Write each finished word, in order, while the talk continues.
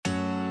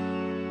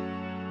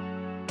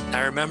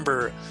I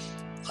remember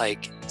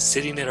like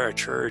sitting in our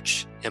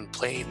church and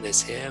playing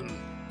this hymn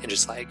and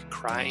just like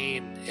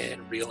crying and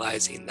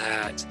realizing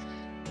that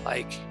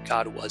like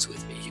God was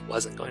with me. He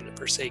wasn't going to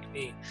forsake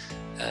me.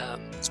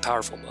 It's a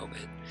powerful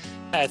moment.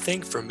 I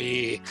think for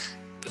me,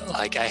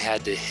 like I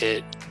had to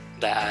hit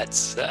that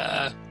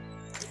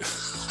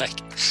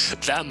like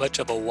that much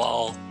of a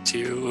wall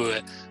to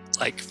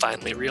like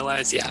finally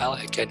realize, yeah,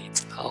 like I need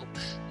some help,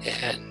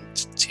 and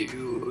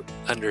to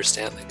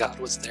understand that God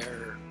was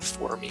there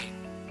for me.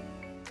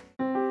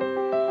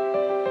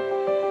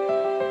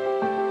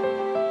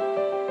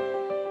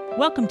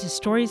 Welcome to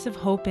Stories of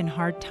Hope in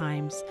Hard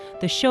Times,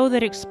 the show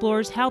that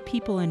explores how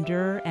people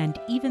endure and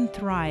even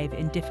thrive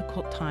in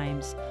difficult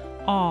times,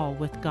 all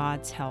with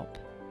God's help.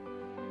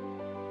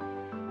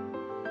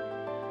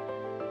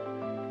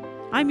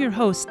 I'm your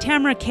host,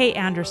 Tamara K.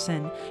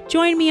 Anderson.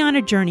 Join me on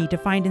a journey to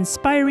find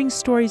inspiring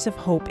stories of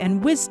hope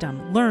and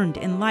wisdom learned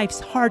in life's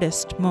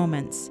hardest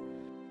moments.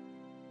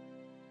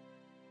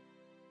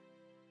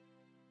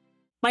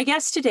 My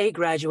guest today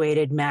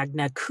graduated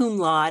magna cum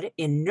laude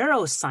in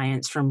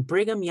neuroscience from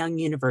Brigham Young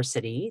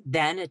University,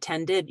 then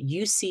attended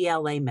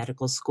UCLA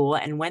Medical School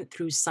and went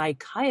through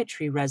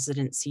psychiatry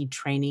residency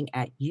training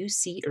at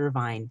UC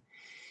Irvine.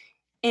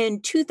 In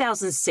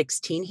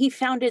 2016, he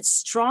founded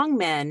Strong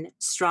Men,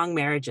 Strong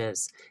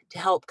Marriages to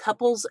help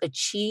couples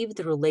achieve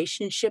the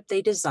relationship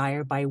they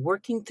desire by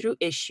working through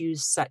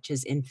issues such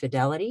as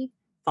infidelity,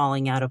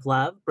 falling out of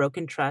love,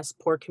 broken trust,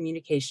 poor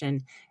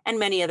communication, and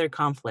many other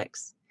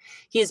conflicts.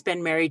 He has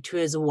been married to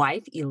his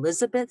wife,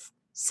 Elizabeth,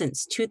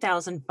 since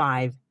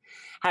 2005.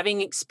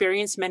 Having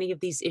experienced many of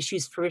these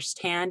issues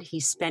firsthand, he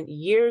spent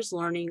years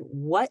learning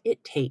what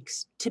it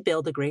takes to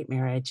build a great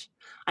marriage.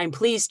 I'm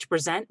pleased to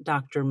present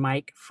Dr.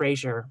 Mike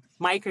Frazier.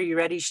 Mike, are you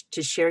ready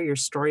to share your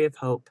story of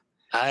hope?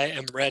 I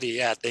am ready.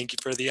 Yeah, thank you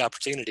for the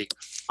opportunity.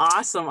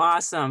 Awesome.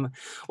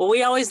 Well,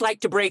 we always like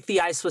to break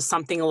the ice with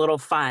something a little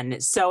fun.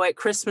 So at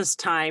Christmas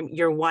time,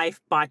 your wife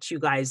bought you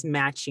guys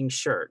matching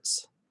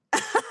shirts.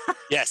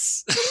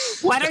 Yes.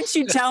 Why don't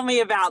you tell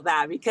me about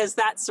that? Because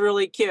that's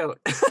really cute.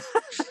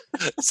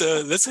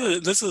 So this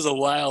was a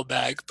while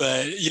back,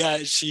 but yeah,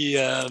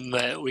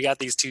 we got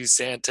these two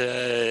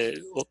Santa,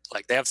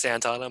 like they have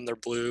Santa on them, they're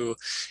blue,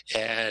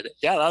 and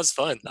yeah, that was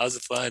fun. That was a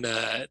fun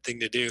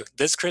thing to do.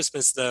 This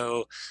Christmas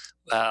though,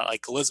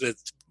 like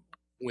Elizabeth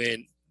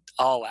went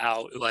all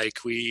out.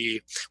 Like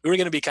we were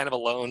going to be kind of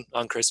alone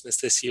on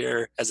Christmas this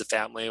year as a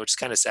family, which is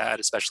kind of sad,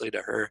 especially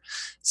to her.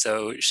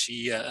 So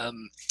she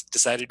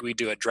decided we'd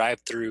do a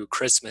drive-through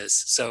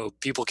Christmas. So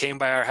people came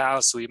by our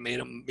house, we made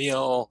a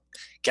meal,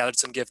 gathered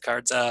some gift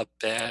cards up,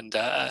 and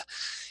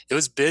it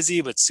was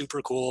busy but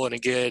super cool and a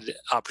good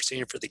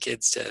opportunity for the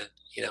kids to,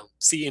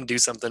 see and do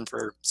something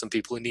for some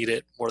people who need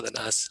it more than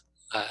us.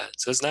 So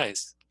it was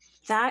nice.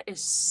 That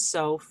is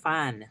so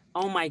fun.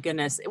 Oh my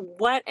goodness.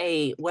 What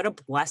a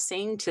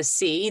blessing to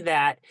see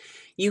that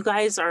you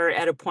guys are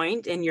at a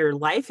point in your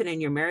life and in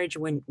your marriage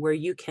where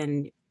you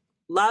can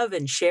love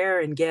and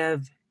share and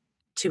give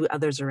to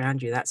others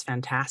around you. That's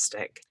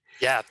fantastic.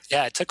 Yeah,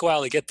 it took a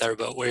while to get there,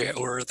 but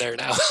we're there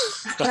now.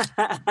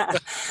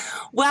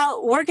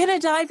 Well, we're going to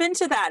dive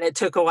into that. It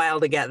took a while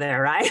to get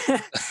there, right?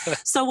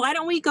 So why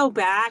don't we go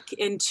back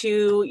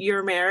into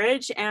your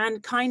marriage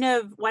and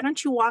why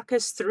don't you walk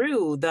us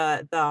through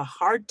the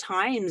hard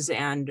times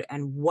and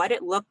what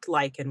it looked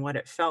like and what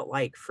it felt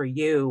like for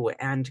you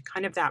and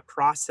kind of that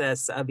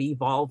process of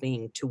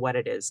evolving to what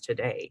it is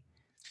today.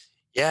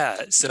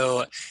 Yeah,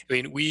 so I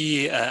mean,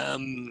 we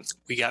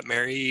got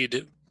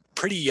married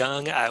pretty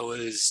young. I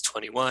was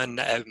 21.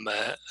 I'm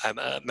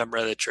a member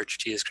of the Church of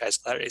Jesus Christ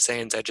of Latter-day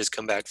Saints. I just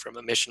come back from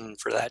a mission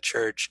for that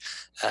church.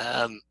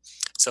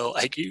 So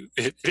like you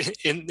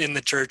in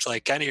the church,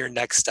 like kind of your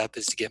next step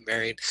is to get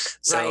married.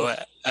 So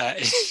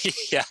Right.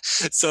 yeah,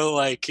 so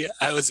like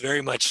I was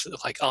very much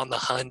like on the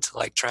hunt,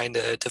 like trying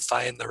to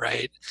find the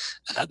right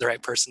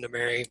person to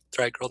marry,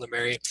 the right girl to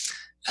marry.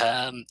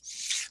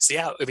 So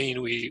yeah, I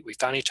mean, we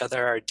found each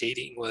other. Our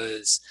dating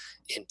was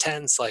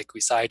intense. Like we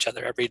saw each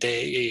other every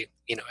day,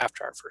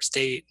 after our first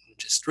date, and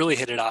just really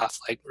hit it off,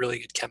 like really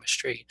good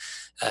chemistry.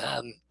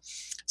 So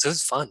it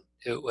was fun.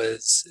 It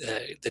was,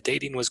 the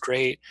dating was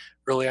great.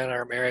 Early on in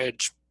our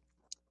marriage,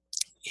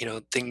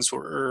 things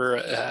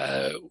were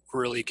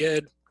really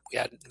good.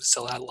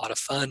 Still had a lot of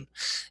fun.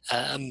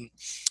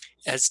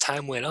 As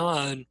time went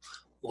on,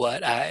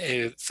 what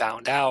I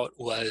found out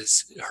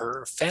was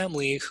her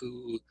family,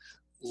 who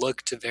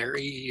looked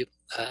very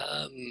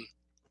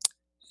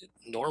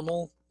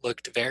normal,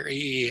 looked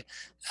very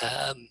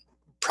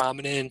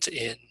prominent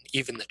in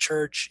even the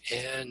church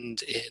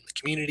and in the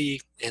community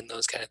and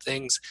those kind of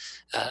things,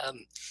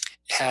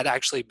 had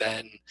actually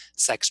been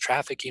sex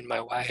trafficking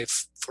my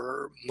wife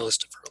for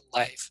most of her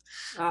life.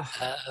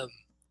 Oh.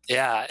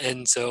 Yeah,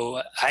 and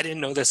so I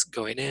didn't know this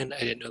going in. I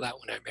didn't know that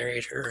when I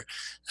married her,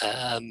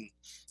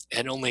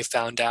 and only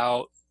found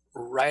out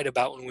right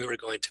about when we were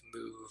going to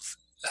move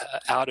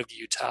out of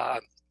Utah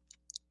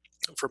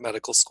for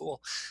medical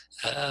school.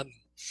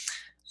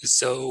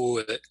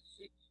 So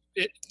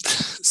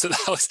so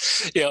that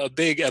was a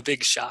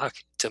big shock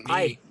to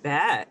I me.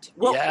 bet.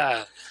 Well,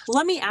 Yeah.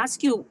 let me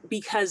ask you,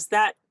 because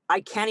that I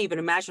can't even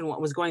imagine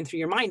what was going through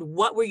your mind.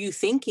 What were you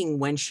thinking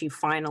when she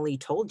finally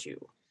told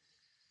you?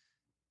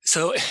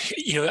 So,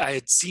 I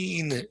had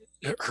seen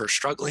her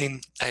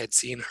struggling. I had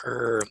seen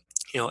her,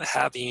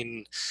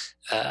 having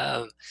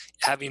um,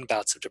 having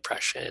bouts of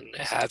depression,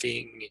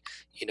 having,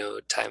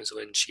 times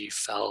when she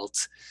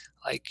felt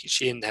like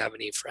she didn't have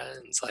any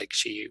friends, like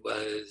she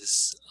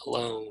was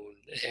alone.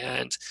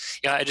 And,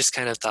 I just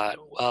kind of thought,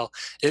 well,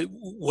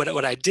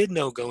 what I did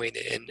know going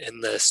in,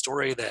 and the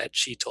story that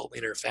she told me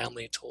and her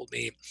family told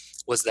me,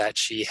 was that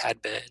she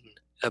had been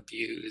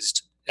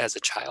abused as a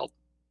child.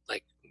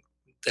 Like,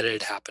 that it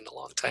had happened a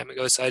long time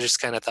ago. So I just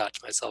kind of thought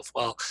to myself,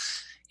 well,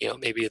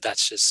 maybe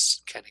that's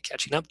just kind of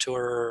catching up to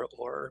her,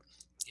 or,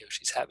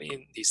 she's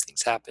having these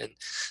things happen.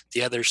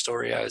 The other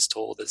story I was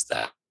told is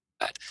that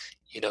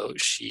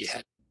she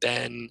had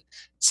been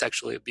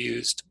sexually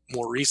abused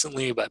more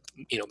recently, but,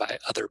 by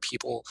other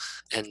people.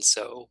 And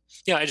so,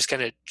 I just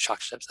kind of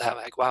chalked it up to that,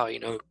 like, wow,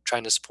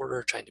 trying to support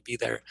her, trying to be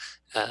there.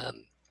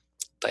 Um,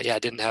 but yeah, I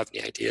didn't have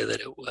any idea that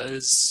it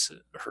was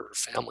her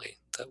family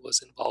that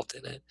was involved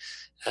in it.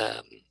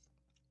 Um,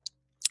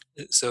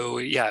 so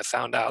yeah, I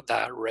found out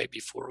that right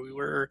before we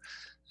were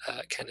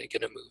kind of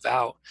going to move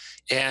out.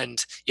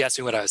 And you asked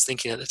me what I was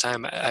thinking at the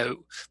time.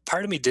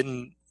 Part of me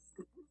didn't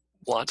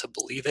want to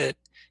believe it.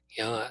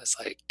 I was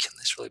like, can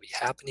this really be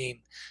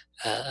happening?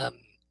 Um,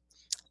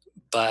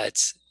 but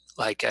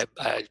like,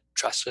 I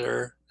trusted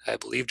her. I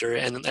believed her.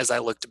 And as I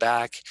looked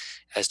back,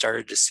 I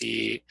started to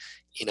see,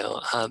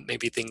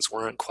 maybe things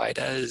weren't quite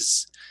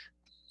as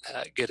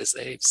good as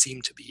they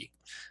seemed to be.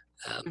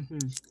 Um,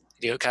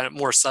 Mhm. kind of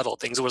more subtle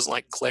things. It wasn't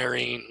like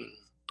glaring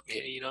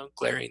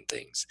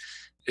things.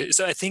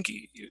 So I think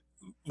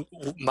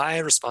my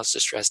response to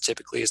stress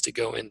typically is to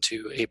go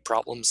into a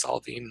problem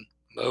solving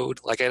mode.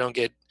 Like, I don't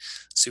get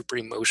super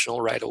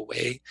emotional right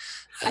away.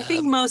 I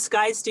think Um, most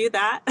guys do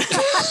that.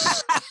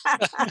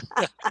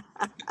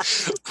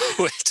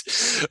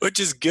 which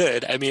is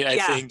good. I mean, I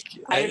Yeah, think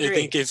I I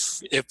think agree.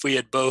 if we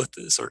had both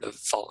sort of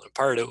fallen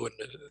apart, it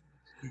wouldn't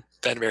have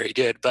been very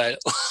good. But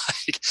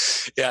like,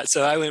 yeah,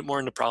 so I went more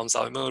into problem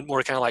solving mode,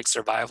 more kind of like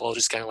survival,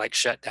 just kind of like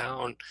shut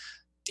down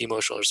the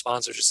emotional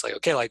response, or just like,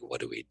 okay, like, what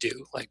do we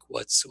do? Like,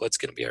 what's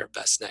going to be our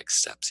best next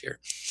steps here?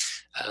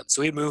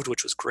 So we moved,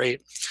 which was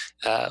great.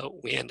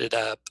 We ended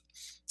up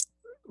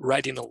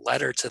writing a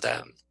letter to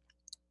them,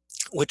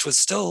 which was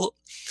still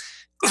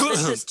Now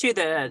this is to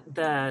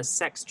the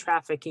sex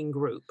trafficking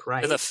group, to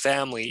the right?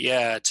 family,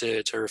 yeah,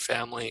 to her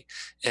family.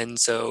 And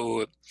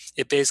so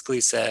it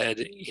basically said,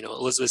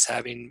 Elizabeth's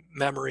having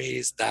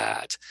memories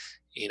that,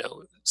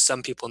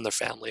 some people in the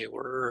family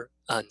were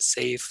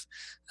unsafe.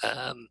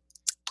 Um,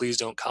 Please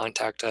don't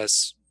contact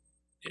us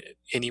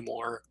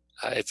anymore.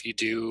 If you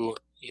do,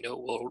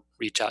 we'll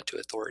reach out to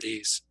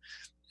authorities.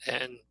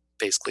 And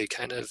basically,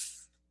 kind of,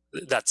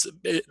 that's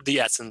the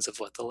essence of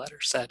what the letter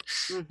said.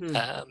 Mhm.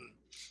 Um,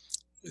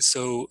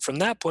 so from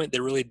that point,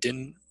 they really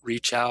didn't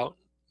reach out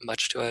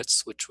much to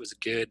us, which was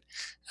good.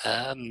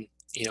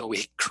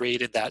 We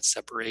created that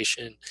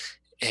separation,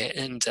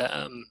 and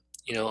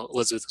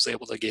Elizabeth was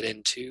able to get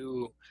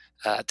into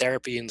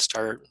therapy and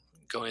start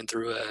going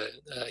through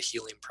a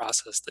healing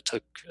process that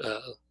took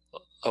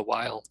a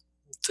while.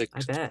 Took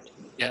I bet.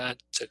 Yeah,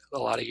 it took a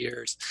lot of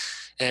years,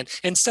 and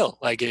still,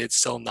 like, it's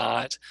still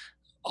not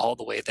all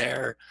the way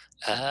there.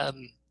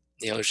 Um,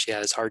 she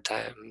has hard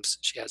times,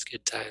 she has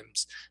good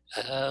times.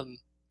 Um,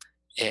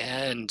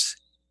 and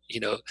you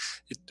know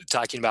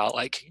Talking about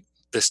like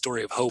the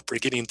story of hope or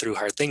getting through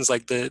hard things,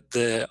 like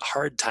the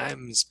hard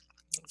times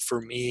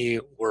for me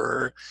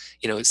were,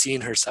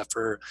 seeing her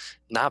suffer,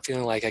 not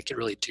feeling like I could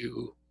really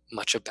do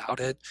much about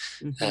it.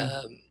 Mhm.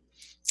 um,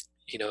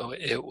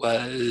 it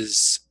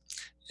was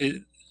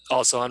it,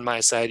 Also on my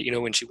side,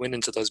 when she went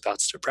into those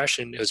bouts of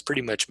depression, it was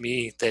pretty much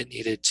me that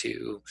needed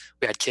to.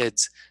 We had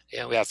kids.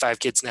 We have 5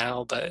 kids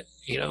now, but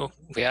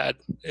we had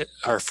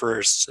our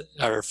first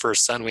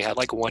son. We had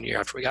like 1 year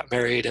after we got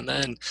married, and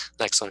then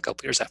the next one a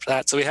couple years after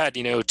that. So we had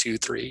 2,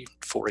 3,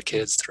 4 Mm.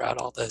 kids throughout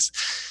all this.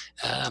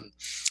 And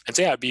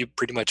so yeah, it'd be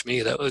pretty much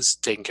me that was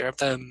taking care of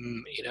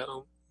them.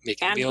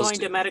 Making And meals, going to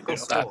doing medical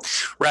all that.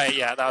 school. Right?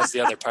 Yeah, that was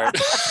the other part.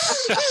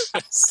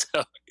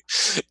 So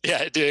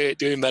yeah,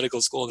 doing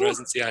medical school and Whew.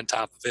 residency on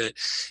top of it.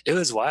 It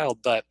was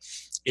wild. But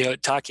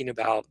talking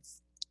about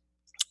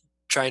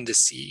trying to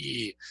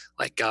see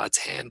like God's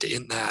hand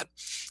in that,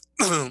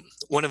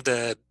 one of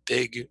the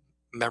big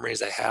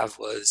memories I have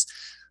was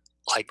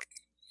like,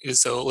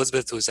 so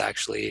Elizabeth was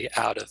actually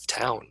out of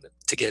town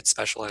to get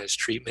specialized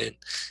treatment,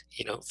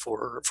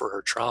 for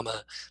her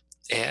trauma.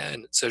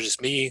 And so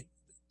just me,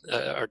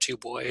 our 2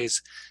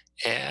 boys,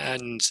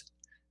 and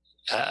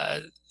uh,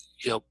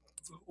 you know,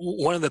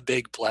 one of the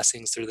big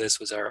blessings through this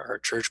was our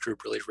church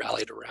group really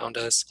rallied around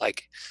us.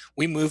 Like,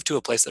 we moved to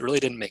a place that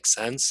really didn't make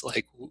sense.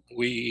 Like,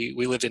 we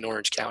lived in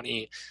Orange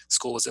County,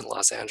 school was in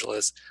Los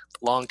Angeles,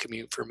 long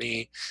commute for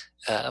me.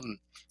 Um,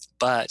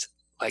 but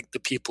like, the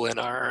people in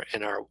our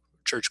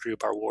church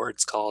group, our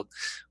ward's called,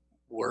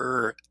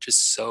 were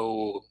just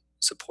so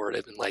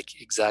supportive and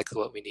like exactly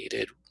what we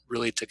needed.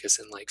 Really took us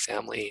in like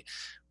family,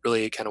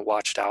 really kind of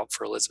watched out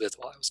for Elizabeth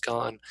while I was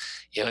gone.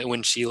 And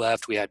when she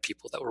left, we had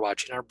people that were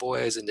watching our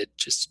boys and did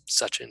just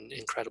such an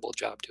incredible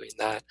job doing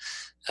that.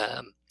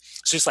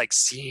 It's just like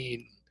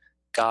seeing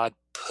God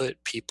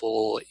put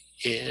people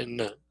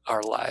in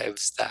our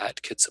lives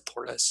that could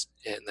support us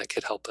and that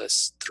could help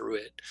us through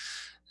it.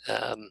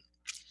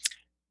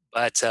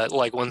 But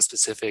like one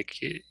specific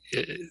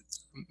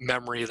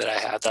memory that I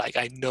have that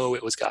I know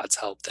it was God's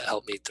help that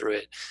helped me through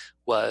it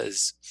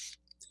was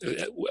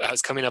I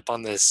was coming up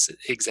on this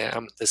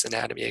exam, this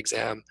anatomy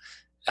exam.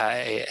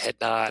 I had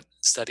not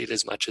studied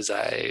as much as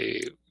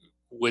I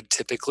would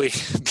typically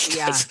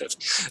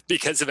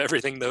because of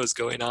everything that was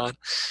going on.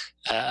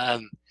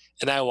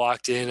 And I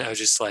walked in, I was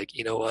just like,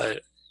 you know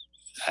what?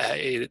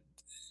 I'm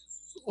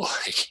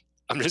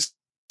just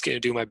going to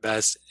do my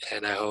best,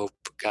 and I hope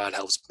God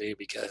helps me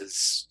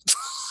because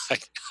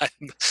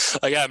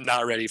I'm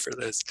not ready for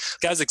this.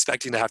 I was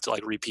expecting to have to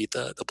like repeat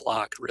the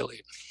block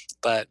really,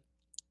 but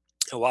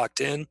I walked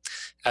in,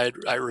 I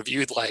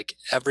reviewed like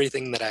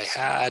everything that I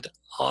had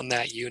on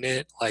that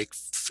unit, like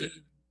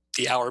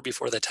the hour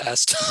before the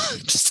test,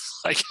 just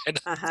like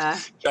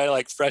try to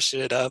like freshen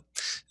it up.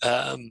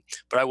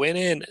 But I went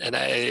in and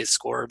I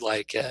scored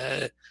like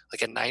a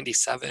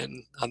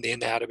 97 on the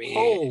anatomy.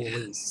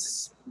 Holy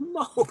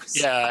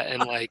smokes! Yeah,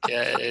 and like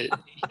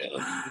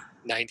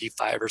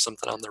 95 or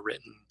something on the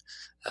written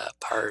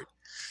part.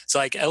 So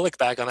like I look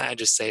back on that and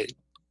just say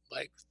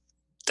like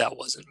that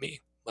wasn't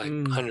me. Like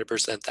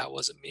 100% that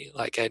wasn't me.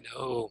 Like I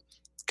know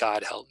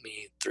God helped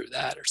me through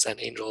that or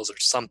sent angels or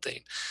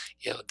something,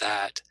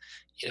 that,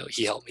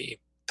 he helped me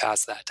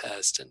pass that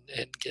test and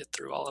get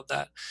through all of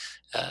that.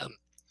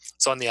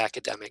 So on the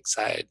academic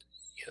side,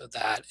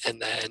 that,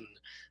 and then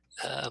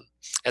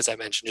as I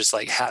mentioned, just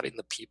like having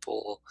the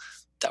people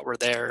that were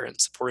there and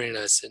supporting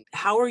us. And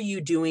how are you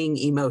doing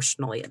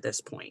emotionally at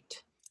this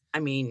point? I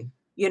mean,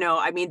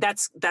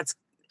 that's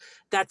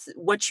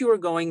what you were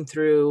going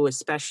through,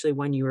 especially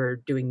when you were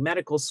doing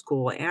medical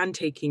school and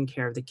taking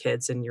care of the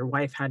kids and your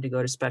wife had to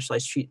go to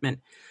specialized treatment.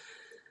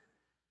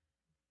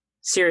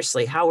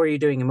 Seriously, how are you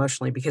doing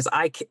emotionally? Because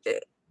I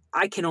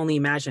can only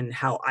imagine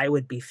how I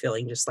would be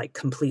feeling, just like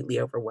completely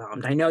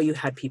overwhelmed. I know you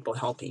had people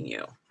helping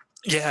you.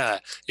 Yeah,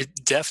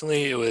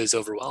 it was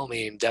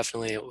overwhelming.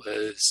 Definitely it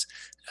was,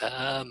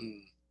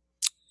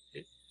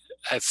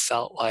 I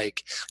felt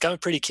like I'm a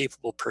pretty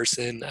capable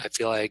person. I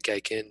feel like I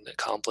can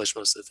accomplish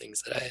most of the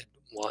things that I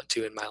want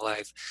to in my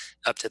life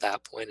up to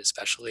that point,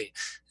 especially.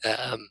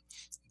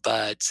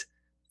 But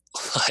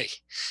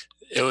like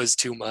it was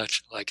too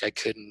much. Like I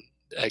couldn't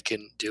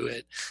do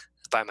it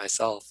by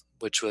myself,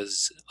 which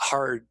was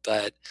hard,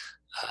 but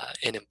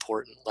an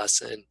important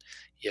lesson.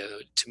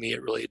 To me,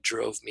 it really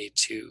drove me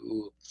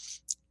to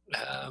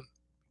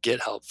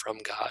get help from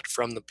God,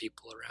 from the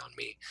people around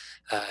me,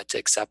 to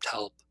accept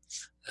help,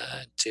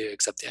 to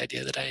accept the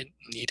idea that I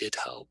needed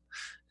help.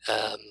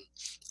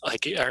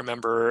 Like I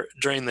remember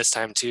during this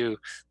time too,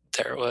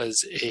 there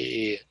was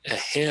a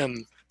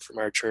hymn from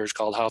our church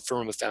called "How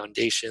Firm a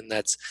Foundation."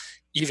 That's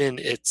even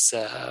it's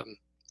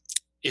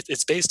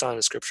based on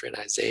a scripture in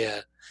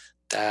Isaiah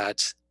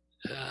that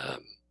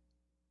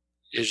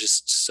is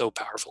just so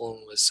powerful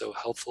and was so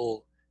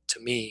helpful to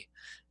me.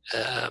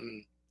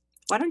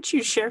 Why don't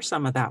you share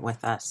some of that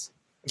with us?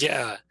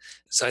 Yeah.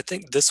 So I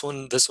think this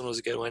one was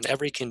a good one.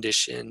 Every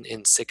condition,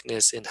 in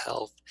sickness, in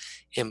health,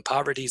 in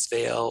poverty's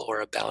veil, or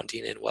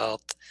abounding in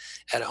wealth,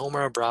 at home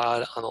or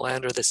abroad, on the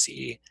land or the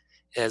sea,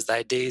 as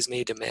thy days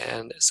may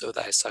demand, so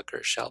thy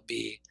succor shall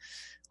be.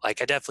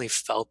 Like I definitely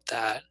felt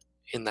that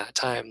in that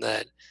time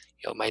that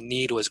my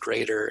need was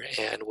greater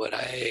and what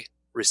I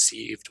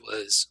received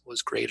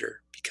was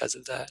greater because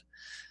of that.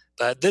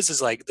 But this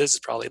is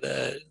probably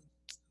the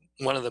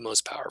one of the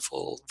most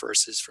powerful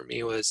verses for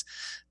me was,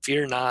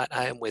 "Fear not,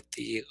 I am with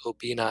thee, O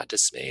be not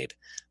dismayed,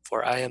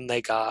 for I am thy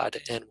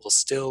God, and will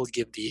still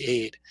give thee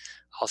aid.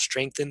 I'll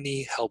strengthen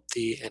thee, help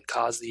thee, and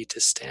cause thee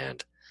to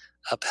stand,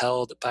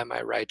 upheld by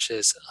my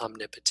righteous,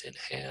 omnipotent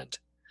hand."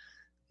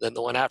 Then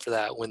the one after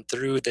that, "When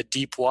through the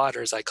deep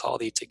waters I call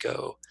thee to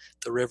go,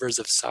 the rivers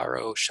of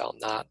sorrow shall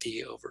not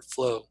thee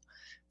overflow.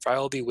 For I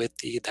will be with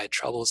thee, thy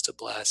troubles to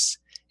bless,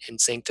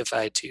 and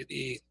sanctify to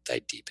thee thy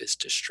deepest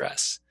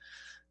distress."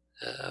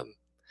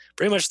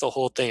 Pretty much the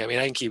whole thing. I mean,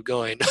 I can keep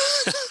going,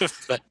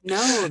 but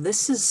No,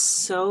 this is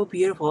so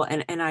beautiful,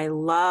 and I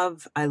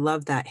love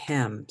that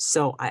hymn.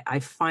 So I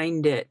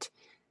find it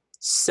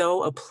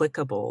so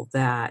applicable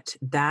that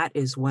that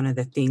is one of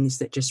the things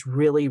that just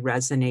really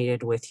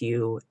resonated with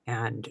you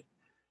and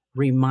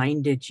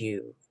reminded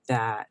you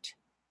that,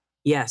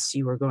 yes,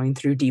 you were going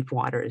through deep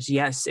waters.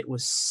 Yes, it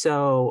was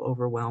so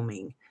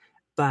overwhelming,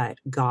 but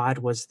God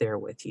was there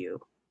with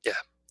you. yeah,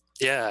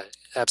 yeah,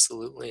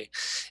 absolutely.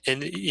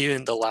 And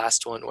even the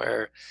last one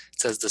where it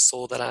says, "The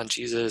soul that on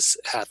Jesus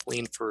hath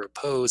leaned for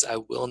repose, I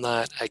will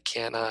not, I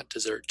cannot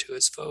desert to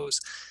his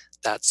foes.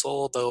 That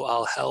soul, though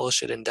all hell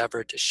should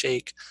endeavor to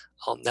shake,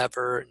 I'll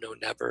never, no,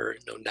 never,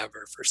 no,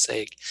 never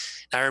forsake."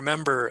 And I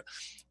remember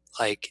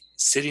like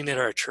sitting at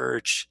our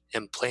church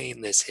and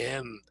playing this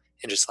hymn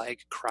and just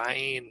like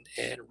crying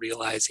and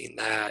realizing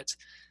that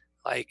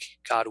like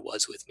God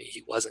was with me.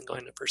 He wasn't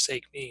going to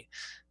forsake me.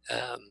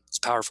 It's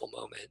a powerful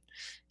moment.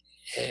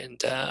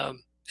 And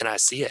I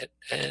see it,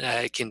 and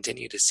I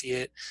continue to see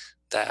it,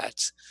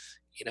 that,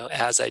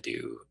 as I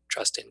do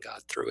trust in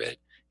God through it,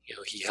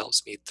 he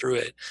helps me through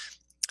it,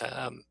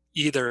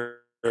 either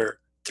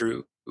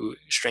through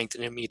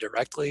strengthening me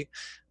directly,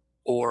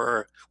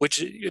 or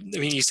which, I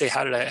mean, you say,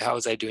 how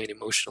was I doing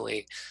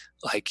emotionally?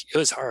 Like, it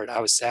was hard. I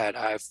was sad.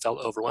 I felt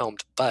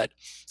overwhelmed, but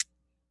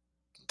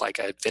like,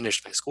 I had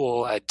finished my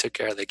school, I took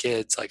care of the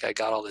kids, like, I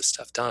got all this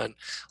stuff done,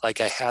 like,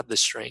 I had the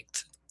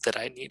strength that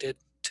I needed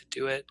to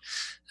do it.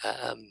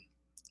 Um,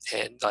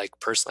 and like,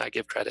 personally, I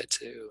give credit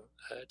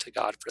to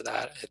God for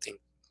that. I think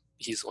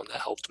he's the one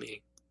that helped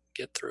me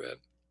get through it.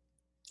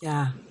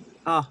 Yeah.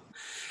 Oh,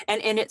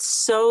 and it's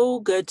so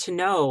good to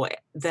know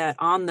that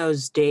on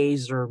those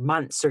days or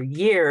months or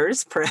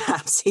years,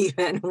 perhaps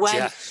even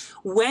Yeah.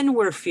 when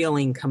we're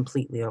feeling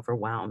completely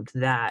overwhelmed,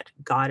 that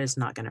God is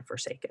not going to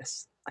forsake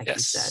us, like you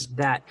said.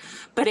 Yes.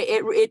 But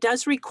it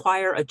does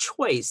require a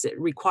choice. It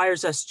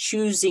requires us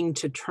choosing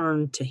to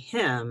turn to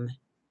Him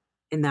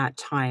in that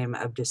time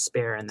of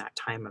despair, in that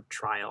time of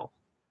trial.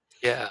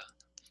 Yeah.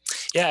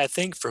 Yeah. I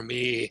think for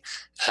me,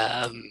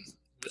 um,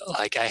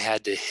 like, I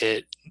had to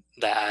hit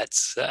that,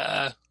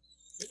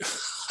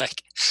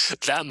 like,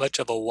 that much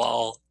of a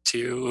wall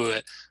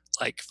to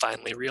like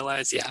finally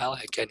realize, yeah,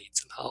 like, I need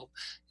some help,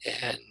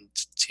 and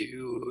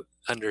to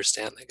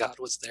understand that God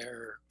was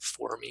there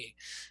for me.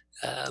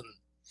 Um,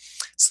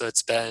 so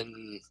it's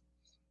been,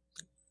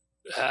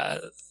 uh,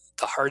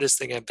 the hardest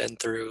thing I've been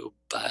through,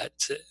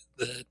 but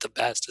the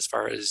best, as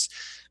far as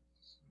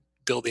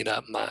building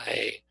up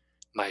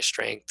my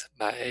strength,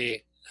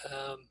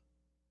 um,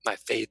 my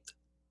faith,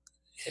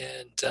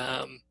 and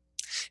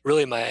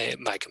really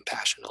my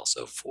compassion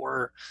also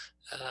for,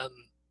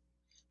 um,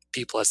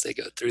 people as they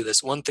go through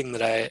this. One thing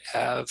that I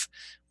have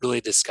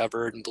really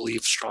discovered and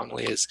believe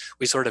strongly is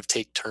we sort of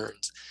take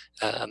turns.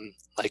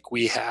 Like,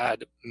 we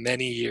had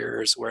many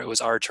years where it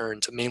was our turn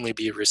to mainly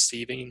be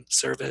receiving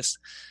service,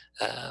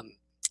 um,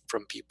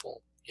 from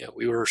people.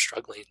 We were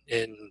struggling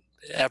in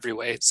every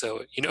way.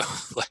 So,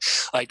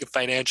 like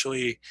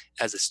financially,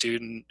 as a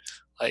student,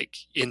 like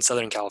in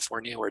Southern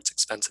California, where it's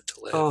expensive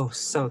to live. Oh,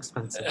 so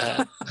expensive.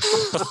 Uh,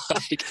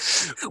 like,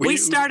 We we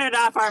started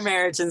off our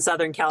marriage in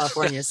Southern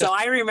California, so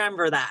I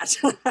remember that.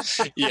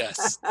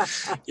 yes.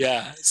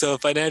 Yeah. So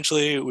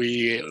financially,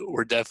 we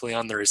were definitely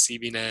on the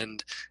receiving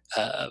end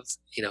of,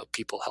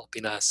 people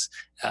helping us,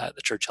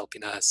 the church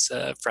helping us,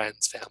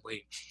 friends,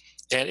 family,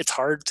 and it's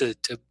hard to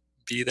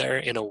be there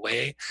in a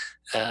way.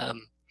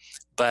 Um,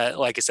 but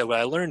like I said, what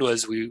I learned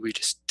was we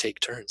just take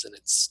turns, and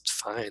it's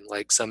fine.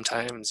 Like,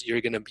 sometimes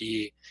you're gonna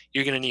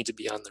need to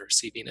be on the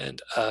receiving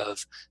end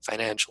of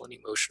financial and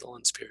emotional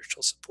and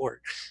spiritual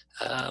support.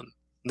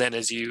 Then,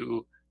 as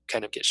you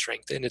kind of get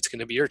strengthened, it's going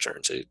to be your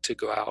turn to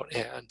go out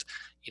and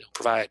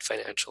provide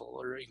financial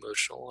or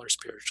emotional or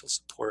spiritual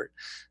support.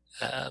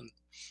 And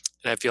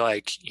I feel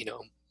like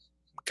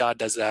God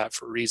does that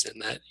for a reason.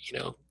 That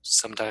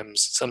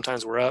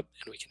sometimes we're up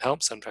and we can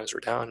help, sometimes we're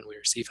down and we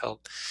receive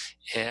help,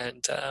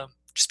 and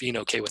just being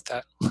okay with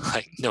that,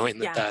 like, knowing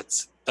that Yeah,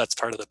 that's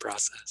part of the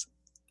process.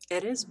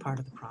 it is part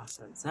of the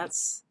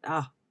process.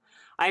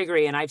 I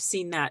agree, and I've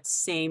seen that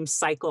same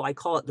cycle. I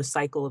call it the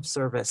cycle of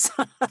service.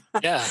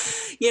 Yeah.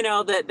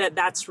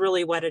 That's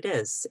really what it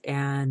is,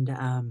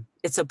 and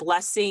it's a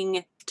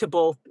blessing to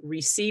both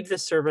receive the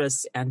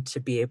service and to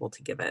be able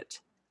to give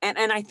it.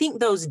 And I think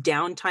those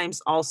downtimes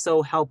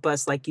also help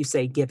us, like you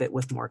say, give it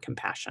with more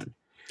compassion.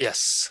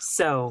 Yes.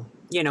 So,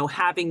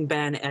 having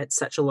been at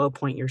such a low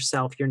point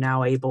yourself, you're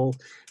now able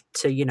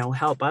to,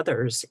 help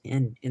others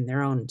in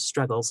their own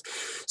struggles.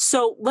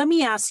 So let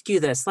me ask you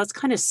this. Let's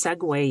kind of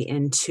segue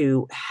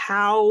into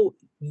how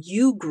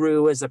you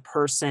grew as a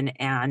person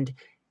and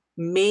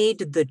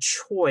made the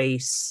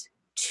choice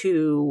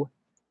to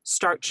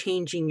start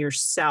changing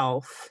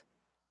yourself,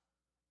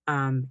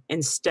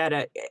 instead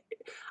of,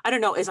 I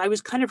don't know, as I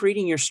was kind of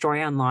reading your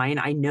story online,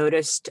 I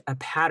noticed a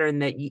pattern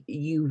that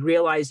you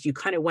realized you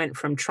kind of went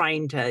from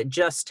trying to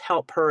just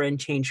help her and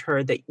change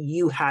her, that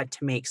you had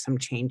to make some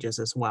changes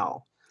as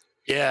well.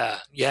 Yeah.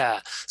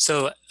 Yeah.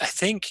 So I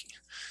think,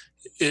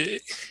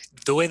 it,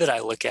 the way that I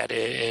look at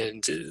it,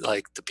 and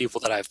like, the people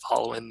that I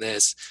follow in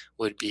this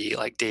would be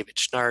like David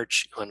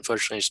Schnarch, who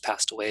unfortunately just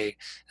passed away,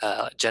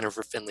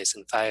 Jennifer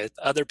Finlayson Fife,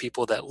 other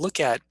people that look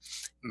at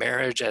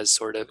marriage as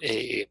sort of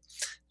a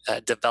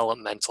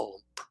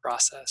developmental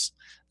process.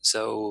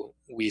 So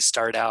we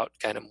start out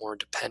kind of more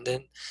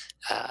dependent,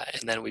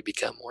 and then we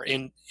become more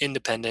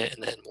independent,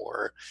 and then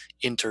more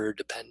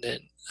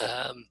interdependent.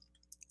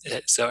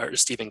 So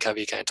Stephen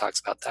Covey kind of talks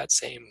about that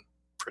same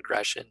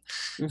progression.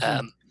 Hmm.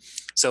 Um,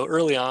 so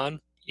early on,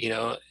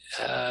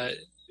 I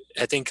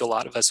think a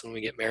lot of us, when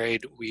we get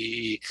married,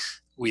 we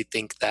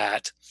think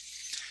that,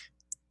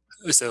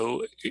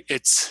 so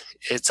it's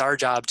our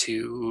job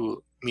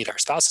to meet our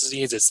spouse's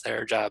needs. It's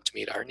their job to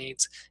meet our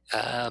needs.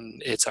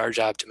 It's our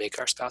job to make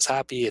our spouse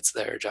happy. It's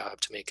their job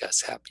to make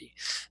us happy.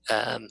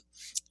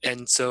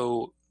 And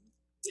so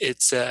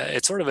it's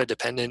sort of a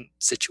dependent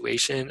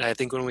situation. I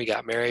think when we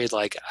got married,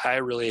 like I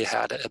really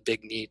had a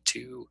big need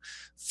to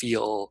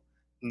feel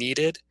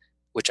needed,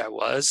 which I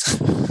was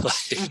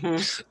like Hmm.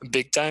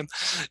 big time,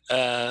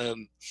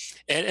 and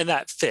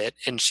that fit.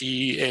 And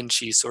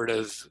she sort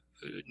of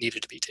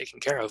needed to be taken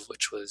care of,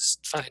 which was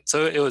fine.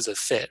 So it was a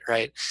fit,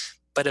 right?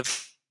 But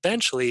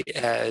eventually,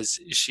 as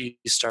she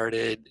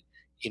started,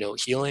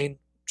 healing,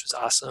 which was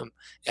awesome,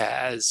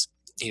 as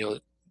you know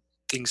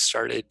things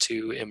started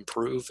to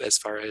improve as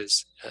far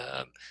as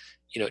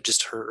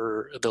just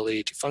her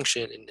ability to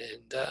function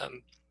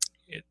and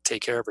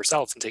take care of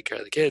herself and take care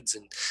of the kids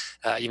and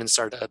even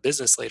start a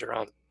business later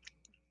on.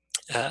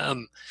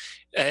 um,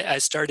 I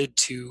started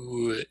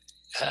to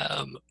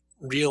um,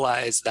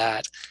 realize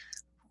that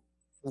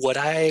what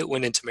I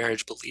went into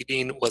marriage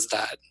believing was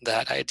that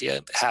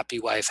idea, happy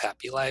wife,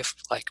 happy life.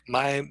 Like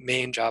my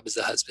main job as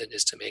a husband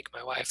is to make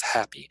my wife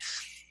happy.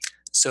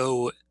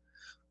 So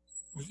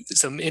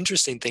some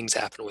interesting things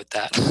happen with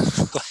that.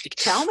 like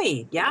Tell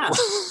me. Yeah.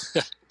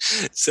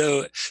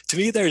 so to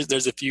me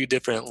there's a few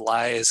different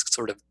lies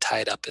sort of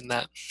tied up in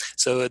that.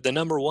 So the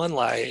number one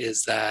lie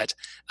is that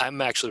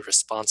I'm actually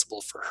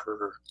responsible for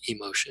her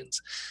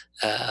emotions.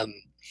 um,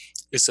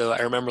 so I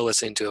remember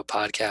listening to a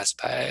podcast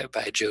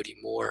by Jody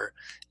Moore,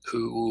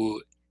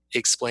 who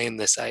explained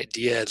this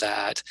idea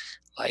that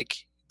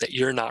that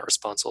you're not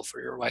responsible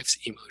for your wife's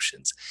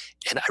emotions.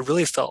 And I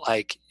really felt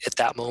like at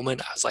that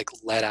moment I was like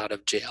let out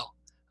of jail.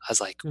 I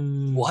was like,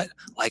 Mm. what?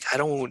 I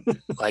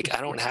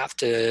don't have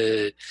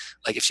to,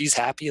 like, if she's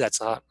happy,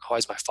 that's not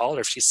always my fault.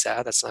 Or if she's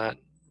sad, that's not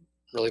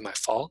really my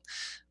fault.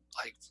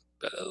 Like,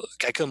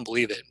 I couldn't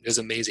believe it. It was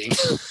amazing.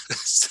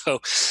 So,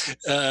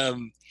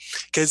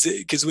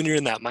 because when you're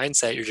in that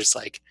mindset, you're just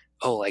like,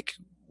 oh, like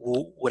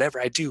whatever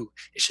I do,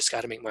 it's just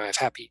got to make my wife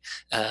happy.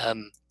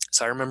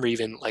 So I remember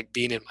even like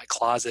being in my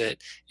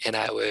closet, and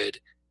I would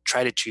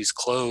try to choose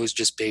clothes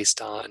just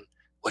based on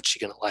what's she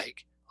gonna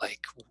like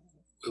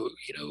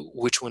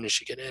which one is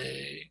she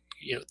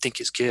gonna think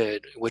is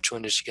good, which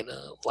one is she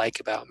gonna like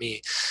about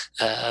me,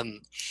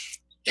 um,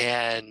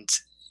 and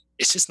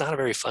it's just not a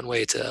very fun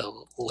way to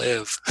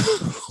live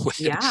when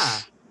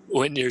Yeah.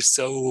 when you're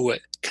so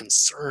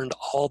concerned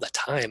all the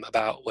time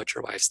about what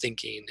your wife's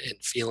thinking and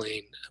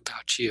feeling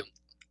about you.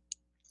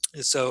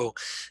 So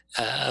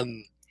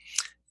um,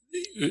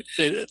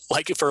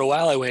 like for a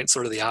while I went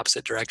sort of the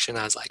opposite direction.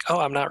 I was like, oh,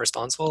 I'm not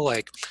responsible,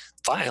 like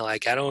fine,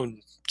 like I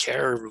don't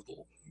care,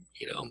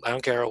 I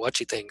don't care what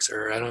she thinks,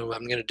 or I'm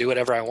going to do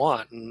whatever I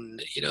want,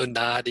 and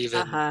not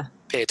even Uh-huh.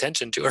 pay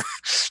attention to her.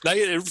 Not,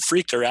 it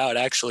freaked her out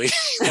actually.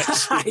 she,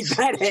 I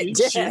bet it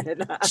she, she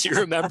did. she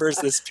remembers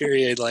this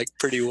period like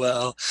pretty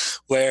well,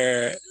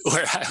 where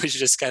I was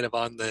just kind of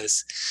on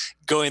this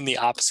going the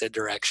opposite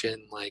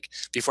direction. Like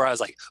before I was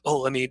like, oh,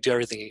 let me do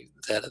everything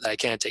that I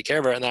can to take care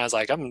of her, and then I was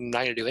like, I'm not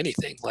gonna do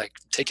anything, like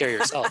take care of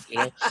yourself,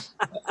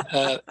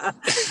 uh,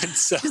 and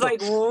so She's like,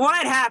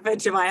 what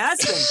happened to my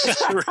husband?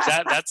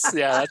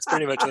 that's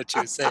pretty much what she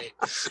was saying.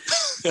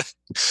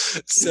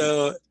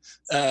 So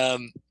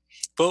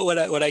but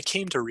what I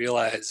came to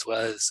realize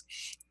was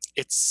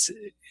it's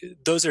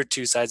those are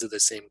two sides of the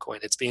same coin.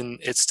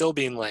 It's still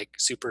being like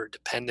super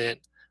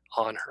dependent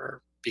on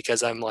her,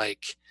 because I'm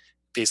like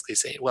basically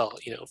saying, well,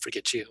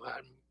 forget you,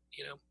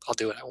 I'll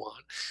do what I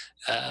want.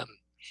 um,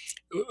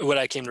 what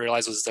I came to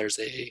realize was there's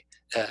a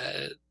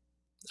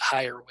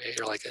higher way,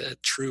 or like a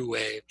true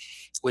way,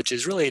 which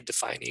is really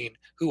defining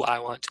who I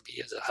want to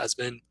be as a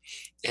husband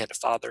and a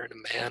father and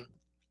a man,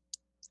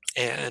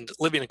 and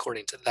living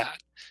according to that,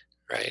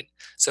 right?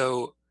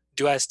 So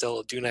do I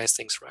still do nice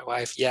things for my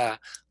wife? Yeah.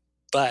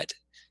 But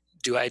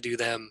do I do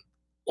them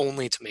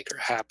only to make her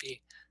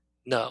happy?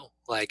 No.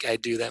 Like I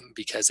do them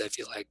because I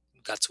feel like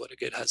that's what a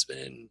good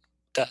husband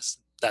does.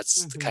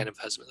 That's the Hmm. kind of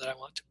husband that I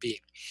want to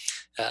be.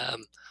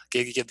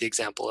 Give the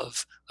example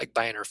of like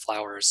buying her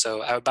flowers.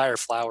 So I would buy her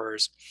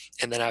flowers,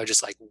 and then I would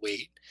just like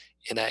wait,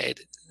 and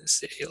I'd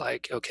say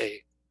like,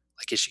 okay,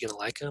 like is she gonna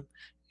like them?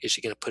 Is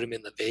she gonna put them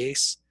in the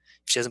vase?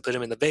 If she doesn't put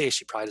them in the vase,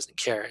 she probably doesn't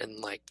care, and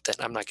like then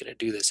I'm not gonna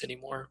do this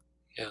anymore.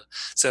 Yeah.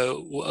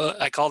 So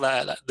I call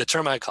that, the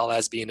term I call that,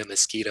 as being a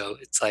mosquito.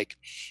 It's like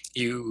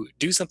you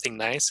do something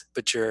nice,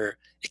 but you're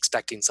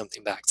expecting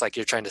something back. It's like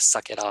you're trying to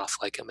suck it off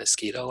like a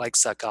mosquito, like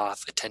suck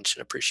off attention,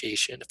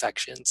 appreciation,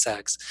 affection,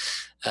 sex.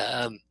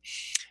 Um,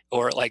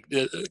 or like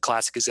the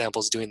classic example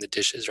is doing the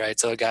dishes, right?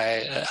 So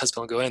a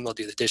husband will go in, they'll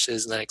do the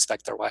dishes, and then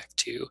expect their wife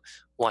to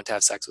want to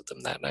have sex with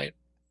them that night,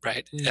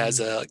 right? As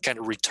Mm-hmm. a kind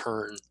of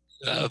return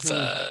of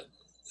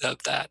Mm-hmm.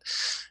 that.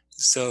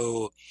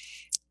 So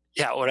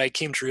yeah, what I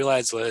came to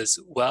realize was,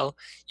 well,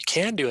 you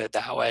can do it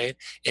that way,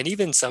 and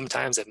even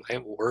sometimes it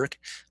might work,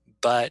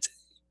 but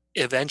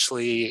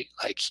eventually,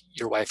 like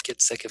your wife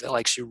gets sick of it.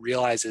 Like she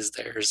realizes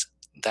there's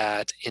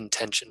that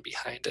intention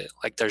behind it,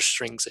 like there's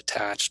strings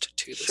attached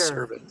to the Sure.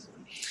 service,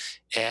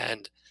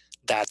 and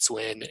that's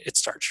when it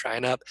starts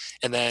drying up.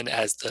 And then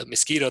as the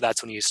mosquito,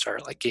 that's when you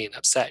start like getting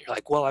upset. You're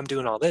like, well, I'm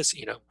doing all this,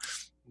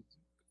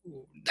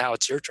 now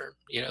it's your turn.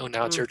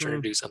 Now it's your turn to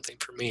Mm-hmm. do something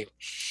for me.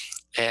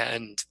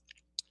 And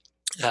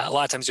A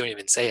lot of times you don't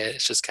even say it;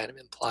 it's just kind of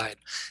implied.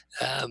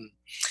 Um,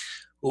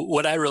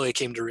 what I really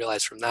came to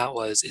realize from that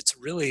was it's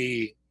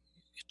really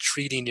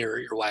treating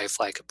your wife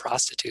like a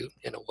prostitute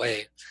in a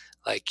way,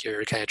 like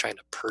you're kind of trying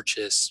to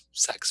purchase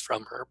sex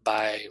from her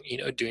by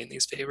doing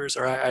these favors,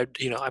 or I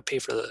pay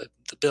for the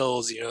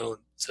bills,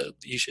 so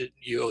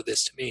you owe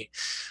this to me,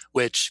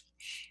 which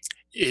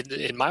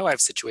in my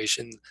wife's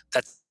situation,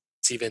 that's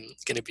even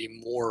going to be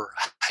more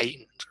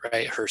heightened,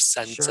 right? Her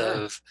sense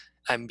Sure. of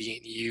I'm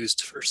being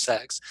used for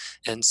sex.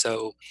 And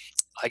so,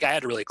 like, I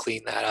had to really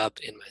clean that up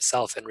in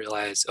myself and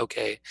realize,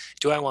 okay,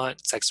 do I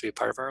want sex to be a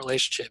part of our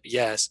relationship?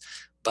 Yes.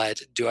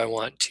 But do I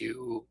want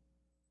to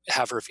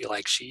have her feel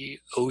like she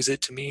owes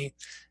it to me?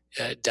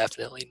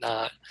 Definitely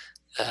not.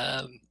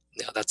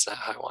 No, that's not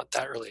how I want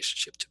that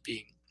relationship to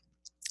be.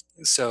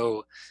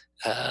 So,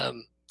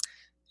 um,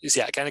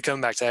 yeah, kind of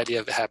coming back to the idea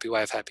of a happy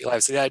wife, happy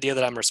life. So the idea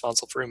that I'm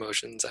responsible for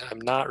emotions, I'm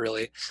not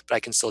really, but I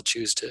can still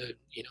choose to,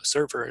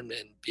 serve her and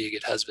be a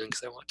good husband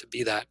because I want to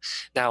be that.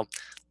 Now,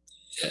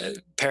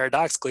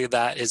 paradoxically,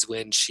 that is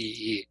when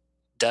she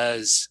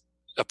does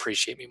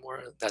appreciate me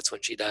more. That's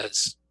when she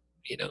does,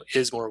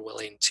 is more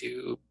willing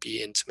to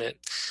be intimate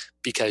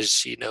because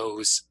she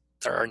knows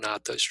there are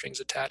not those strings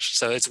attached.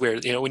 So it's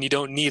weird, when you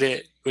don't need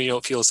it, when you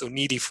don't feel so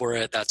needy for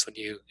it, that's when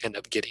you end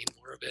up getting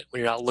more of it.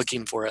 When you're not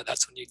looking for it,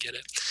 that's when you get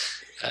it.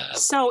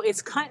 So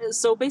it's kind of,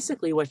 so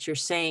basically what you're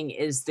saying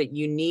is that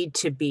you need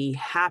to be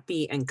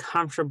happy and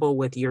comfortable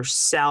with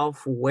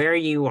yourself where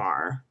you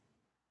are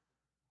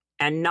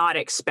and not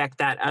expect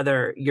that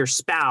other your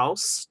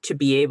spouse to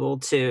be able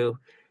to,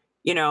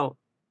 you know,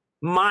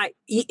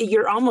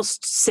 you're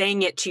almost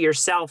saying it to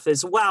yourself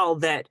as well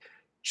that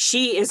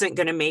she isn't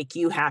going to make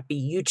you happy.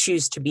 You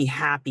choose to be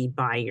happy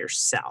by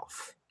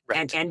yourself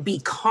Right. and be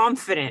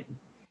confident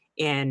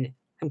in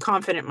I'm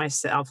confident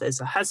myself as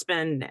a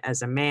husband,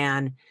 as a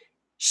man.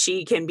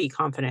 She can be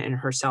confident in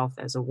herself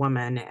as a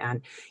woman,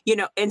 and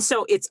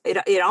so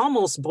it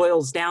almost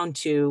boils down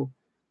to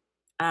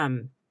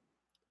um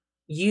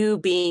you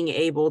being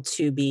able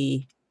to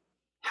be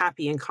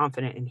happy and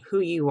confident in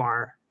who you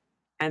are,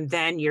 and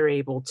then you're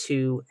able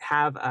to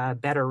have a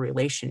better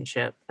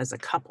relationship as a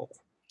couple.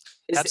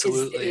 Is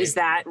Absolutely.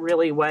 that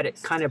really what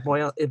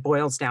it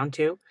boils down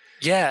to?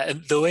 Yeah,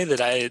 and the way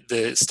that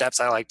the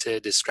steps I like to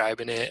describe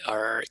in it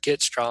are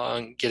get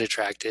strong, get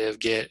attractive,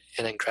 get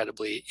an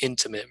incredibly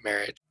intimate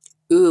marriage.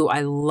 Ooh, I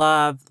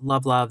love,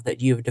 love, love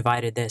that you've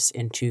divided this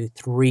into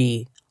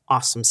 3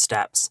 awesome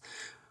steps.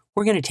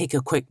 We're going to take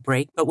a quick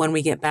break, but when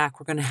we get back,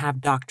 we're going to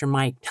have Dr.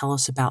 Mike tell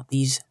us about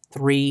these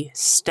 3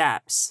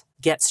 steps.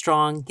 Get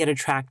strong, get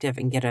attractive,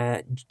 and get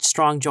a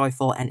strong,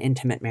 joyful, and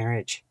intimate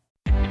marriage.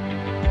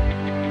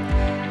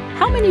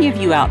 How many of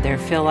you out there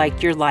feel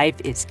like your life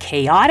is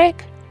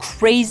chaotic,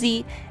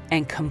 crazy,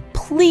 and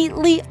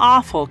completely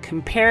awful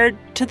compared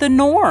to the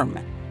norm?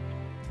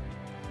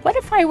 What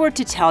if I were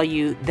to tell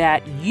you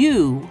that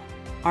you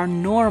are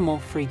normal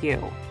for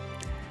you?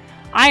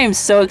 I am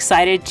so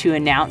excited to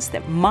announce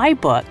that my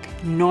book,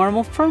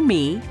 Normal for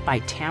Me by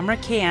Tamara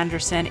K.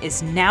 Anderson,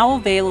 is now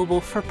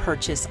available for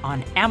purchase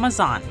on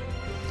Amazon.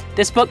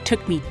 This book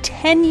took me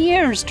 10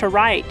 years to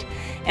write,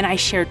 and I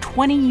share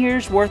 20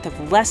 years worth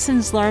of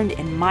lessons learned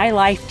in my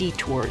life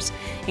detours,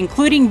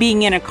 including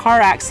being in a car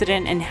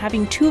accident and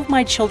having 2 of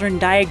my children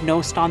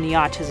diagnosed on the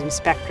autism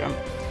spectrum.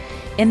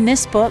 In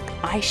this book,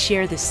 I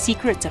share the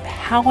secrets of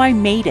how I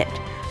made it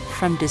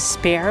from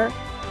despair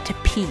to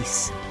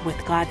peace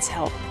with God's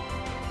help.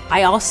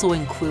 I also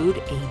include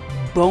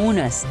a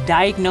bonus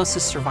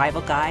diagnosis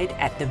survival guide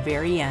at the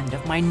very end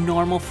of my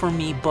Normal for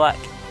Me book.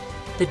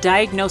 The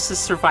Diagnosis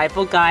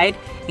Survival Guide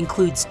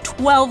includes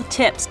 12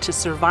 tips to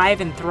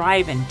survive and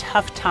thrive in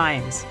tough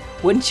times.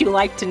 Wouldn't you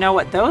like to know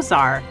what those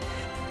are?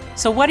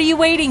 So what are you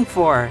waiting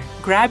for?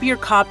 Grab your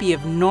copy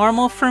of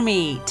Normal for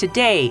Me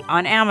today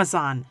on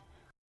Amazon.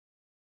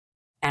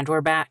 And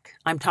we're back.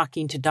 I'm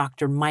talking to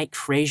Dr. Mike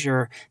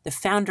Frazier, the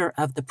founder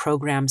of the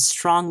program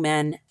Strong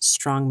Men,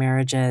 Strong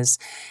Marriages.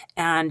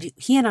 And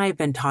he and I have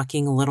been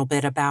talking a little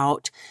bit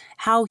about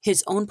how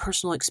his own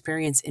personal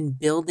experience in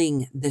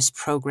building this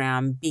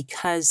program,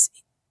 because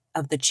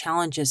of the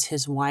challenges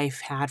his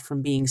wife had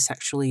from being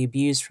sexually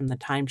abused from the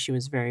time she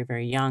was very,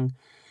 very young.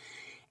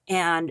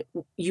 And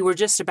you were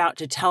just about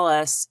to tell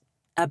us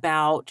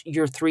about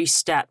your 3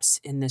 steps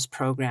in this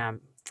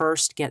program.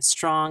 First, get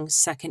strong.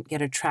 Second,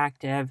 get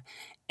attractive.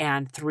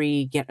 And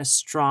 3, get a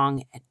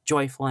strong,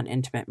 joyful, and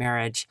intimate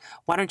marriage.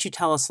 Why don't you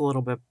tell us a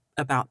little bit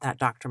about that,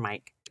 Dr.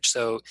 Mike?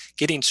 So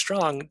getting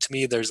strong, to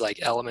me, there's like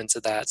elements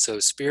of that. So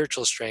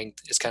spiritual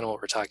strength is kind of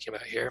what we're talking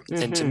about here.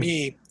 And to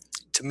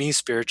me,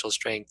 spiritual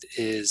strength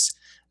is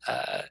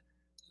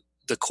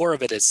the core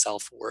of it is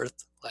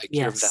self-worth, like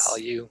your Yes.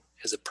 value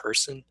as a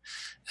person,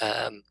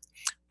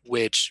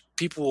 which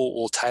people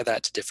will tie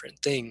that to different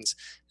things.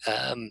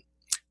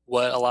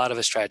 What a lot of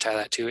us try to tie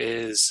that to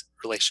is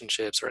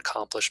relationships or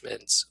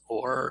accomplishments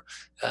or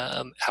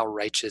how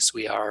righteous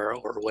we are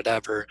or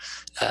whatever.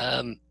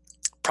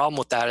 problem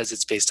with that is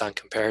it's based on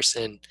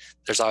comparison.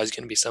 There's always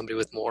going to be somebody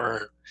with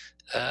more.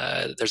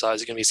 There's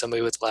always going to be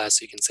somebody with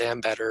less. You can say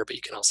I'm better, but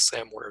you can also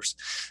say I'm worse.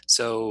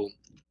 So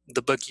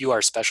the book You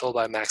Are Special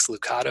by Max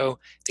Lucado,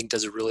 I think,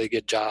 does a really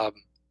good job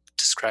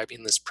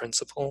describing this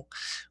principle,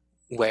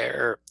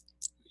 where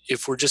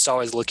if we're just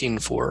always looking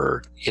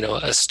for,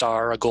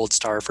 a gold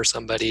star for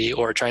somebody,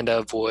 or trying to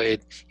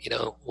avoid,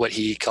 what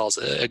he calls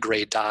a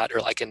gray dot, or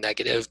like a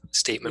negative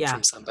statement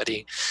from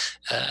somebody,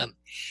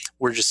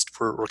 we're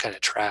kind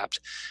of trapped.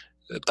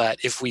 But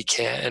if we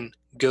can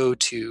go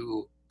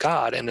to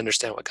God and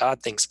understand what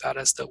God thinks about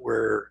us, that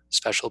we're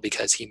special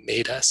because he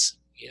made us,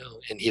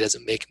 and he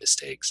doesn't make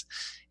mistakes,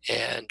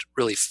 and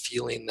really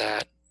feeling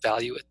that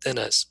value within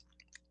us.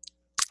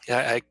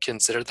 I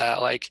consider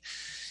that like,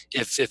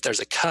 if there's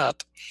a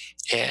cup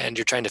and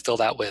you're trying to fill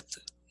that with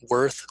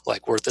worth,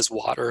 like worth is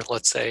water,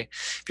 let's say,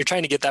 if you're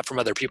trying to get that from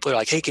other people, they're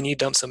like, hey, can you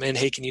dump some in?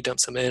 Hey, can you dump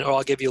some in? Oh,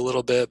 I'll give you a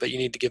little bit, but you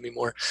need to give me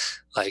more.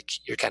 Like,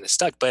 you're kind of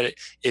stuck. But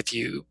if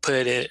you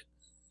put it,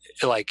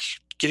 like,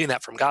 getting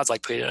that from God's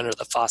like putting it under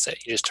the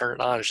faucet. You just turn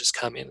it on, it's just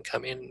come in,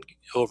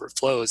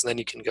 overflows, and then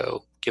you can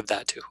go give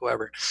that to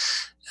whoever.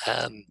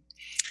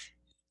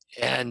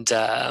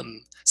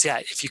 So yeah,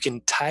 if you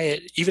can tie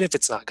it, even if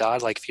it's not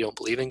God, like if you don't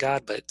believe in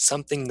God, but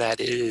something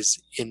that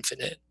is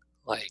infinite,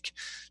 like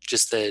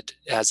just that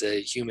as a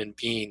human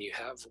being, you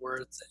have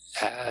worth,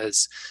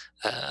 as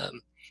a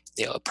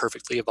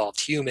perfectly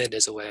evolved human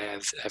is a way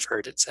I've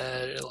heard it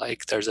said,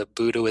 like there's a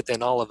Buddha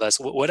within all of us,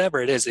 whatever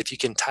it is, if you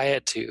can tie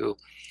it to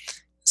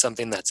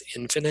something that's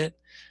infinite,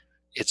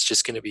 it's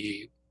just going to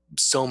be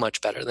so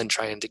much better than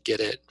trying to get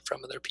it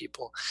from other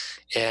people.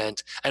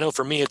 And I know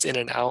for me, it's in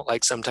and out.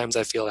 Like sometimes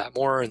I feel that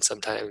more and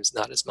sometimes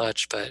not as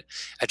much, but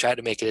I try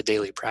to make it a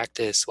daily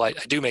practice. Well,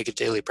 I do make it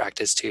daily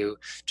practice to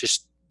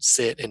just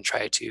sit and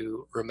try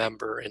to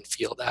remember and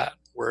feel that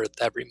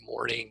worth every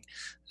morning,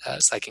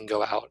 so I can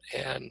go out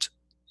and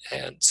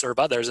serve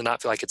others and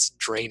not feel like it's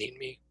draining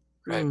me.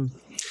 Right.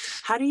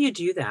 How do you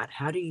do that?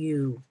 How do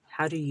you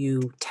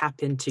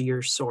tap into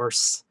your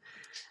source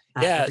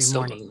every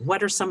morning?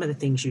 What are some of the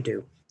things you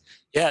do?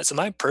 Yeah, so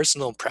my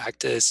personal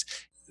practice,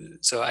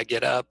 so I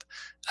get up,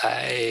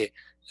 I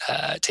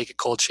take a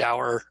cold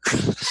shower,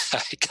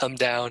 I come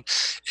down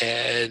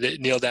and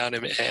kneel down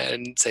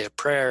and say a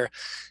prayer,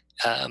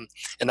 and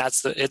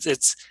that's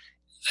it's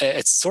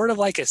sort of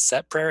like a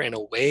set prayer in a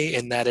way,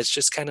 in that it's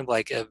just kind of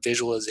like a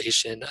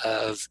visualization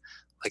of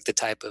like the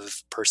type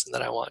of person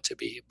that I want to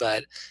be.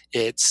 But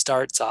it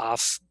starts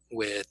off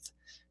with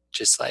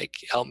just like,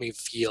 help me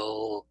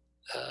feel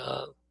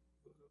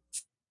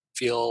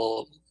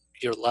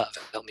your love,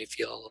 help me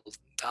feel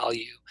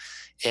value,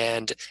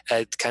 and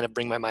kind of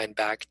bring my mind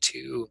back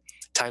to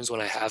times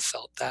when I have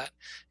felt that,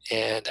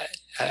 and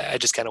I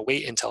just kind of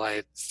wait until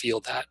I feel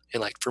that. And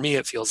like for me,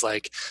 it feels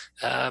like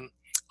a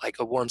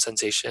warm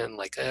sensation,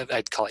 like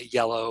I'd call it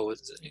yellow,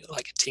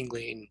 like a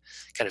tingling,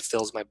 kind of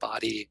fills my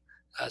body,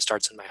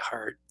 starts in my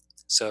heart.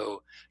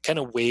 So kind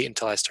of wait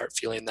until I start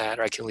feeling that,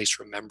 or I can at least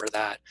remember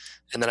that,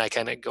 and then I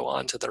kind of go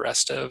on to the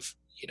rest of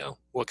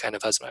what kind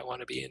of husband I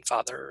want to be, and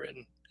father,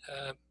 and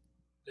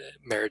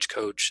marriage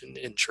coach, and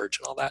in church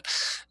and all that.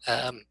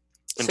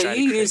 So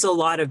you use a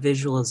lot of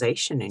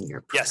visualization in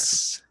your prayer.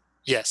 Yes.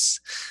 This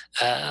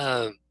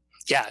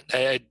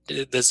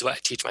is what I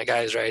teach my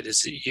guys, right?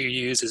 Is you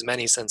use as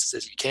many senses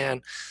as you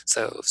can.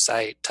 So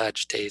sight,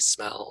 touch, taste,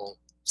 smell,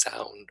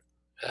 sound,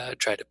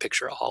 try to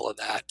picture all of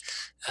that.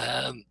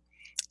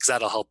 Because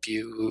that'll help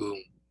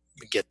you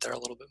get there a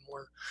little bit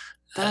more.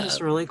 That is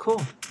really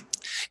cool.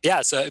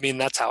 Yeah. So, I mean,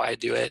 that's how I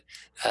do it.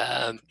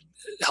 It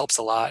helps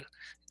a lot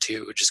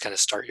to just kind of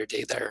start your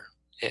day there,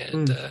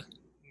 and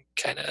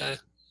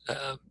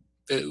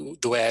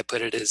the way I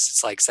put it is,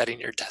 it's like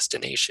setting your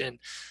destination,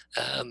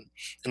 and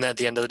then at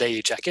the end of the day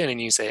you check in and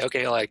you say,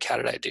 okay, like, how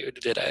did I do?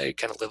 Did I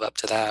kind of live up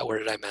to that? Where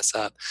did I mess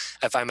up?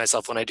 I find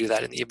myself, when I do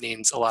that in the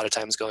evenings, a lot of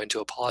times going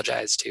to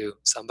apologize to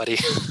somebody.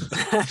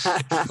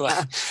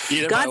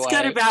 God's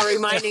good about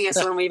reminding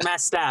us when we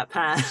messed up,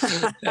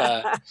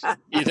 huh?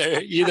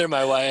 Either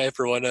my wife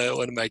or one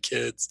of my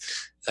kids.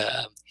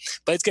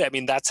 But it's good. I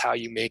mean, that's how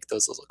you make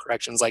those little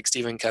corrections. Like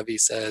Stephen Covey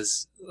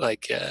says,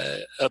 like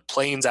a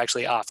plane's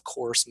actually off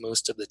course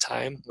most of the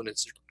time when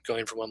it's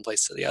going from one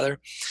place to the other,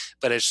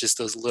 but it's just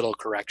those little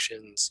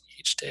corrections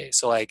each day.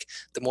 So like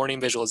the morning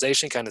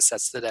visualization kind of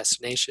sets the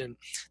destination.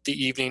 The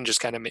evening just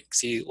kind of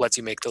lets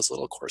you make those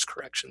little course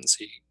corrections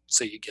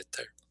so you get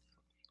there.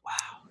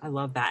 Wow, I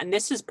love that. And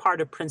this is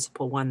part of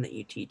principle 1 that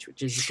you teach,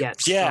 which is get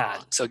strong.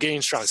 Yeah, so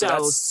getting strong.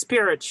 So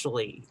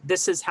spiritually,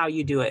 this is how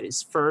you do it,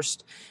 is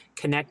first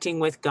connecting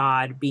with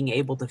God, being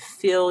able to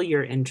feel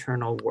your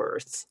internal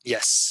worth.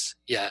 Yes.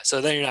 Yeah.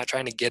 So then you're not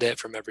trying to get it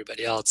from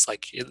everybody else,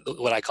 like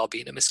what I call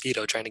being a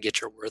mosquito, trying to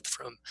get your worth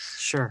from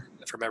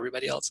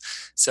everybody else.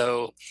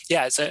 So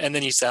yeah. So, and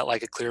then you set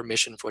like a clear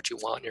mission for what you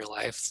want in your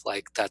life.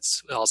 Like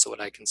that's also what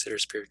I consider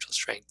spiritual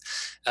strength.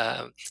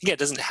 It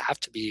doesn't have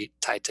to be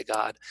tied to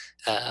God,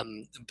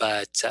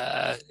 but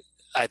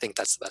I think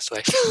that's the best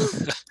way.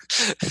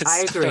 I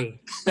agree.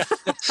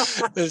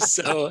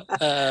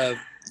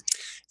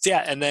 So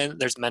yeah, and then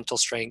there's mental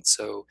strength.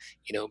 So,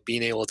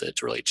 being able to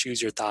really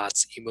choose your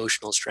thoughts,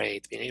 emotional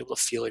strength, being able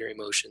to feel your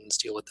emotions,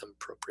 deal with them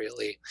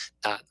appropriately,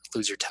 not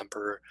lose your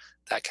temper,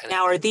 that kind of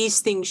Now, are thing.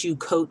 these things you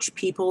coach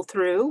people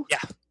through? Yeah,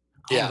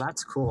 Oh, yeah,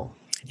 that's cool.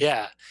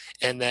 yeah.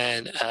 And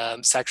then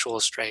sexual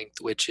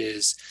strength, which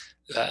is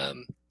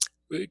um,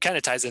 it kind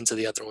of ties into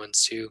the other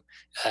ones too.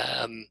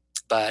 Um,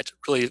 but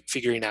really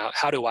figuring out,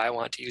 how do I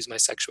want to use my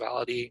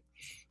sexuality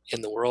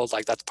in the world?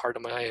 Like, that's part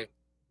of my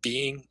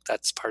being.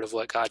 That's part of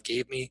what God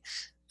gave me.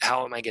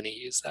 How am I going to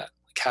use that?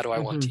 Like, how do I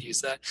want to Hmm.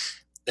 use that?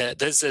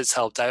 This has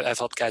helped. I've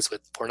helped guys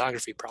with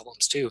pornography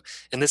problems too,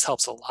 and this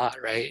helps a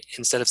lot, right?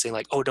 Instead of saying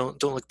like, "Oh,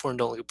 don't look porn,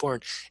 don't look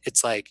porn,"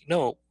 it's like,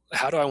 no,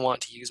 how do I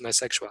want to use my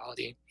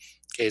sexuality?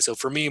 Okay, so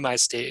for me,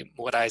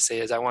 what I say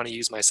is, I want to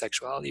use my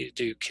sexuality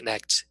to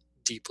connect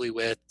deeply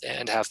with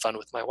and have fun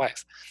with my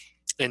wife.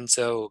 And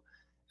so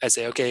I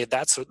say, okay,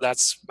 that's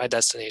my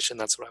destination.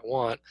 That's what I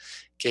want.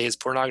 Okay, is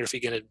pornography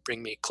going to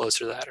bring me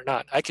closer to that or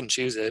not? I can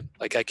choose it.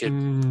 Like, I could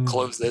Mm.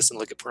 close this and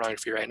look at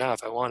pornography right now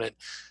if I wanted,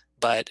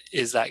 but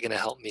is that going to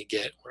help me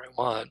get where I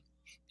want?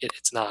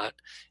 It's not.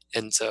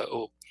 And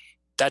so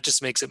that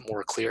just makes it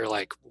more clear,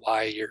 like,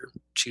 why you're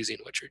choosing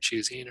what you're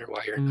choosing, or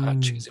why you're not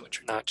Mm. choosing what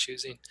you're not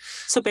choosing.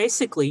 So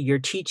basically, you're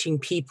teaching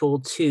people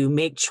to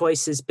make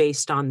choices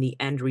based on the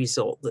end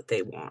result that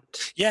they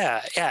want.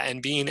 Yeah, yeah,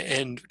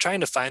 and trying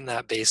to find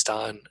that based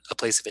on a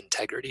place of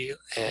integrity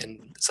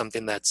and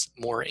something that's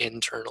more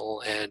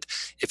internal. And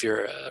if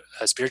you're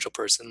a spiritual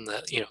person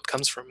that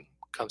comes from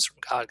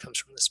God, comes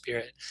from the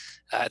Spirit,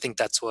 I think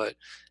that's what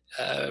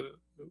uh,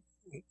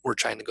 we're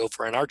trying to go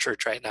for in our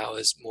church right now,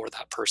 is more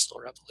that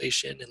personal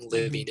revelation and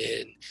living Mhm.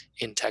 in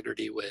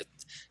integrity with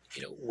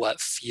what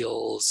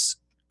feels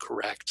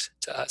correct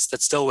to us.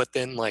 That's still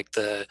within like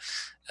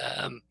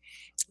um,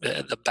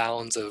 the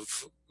bounds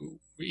of,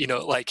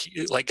 like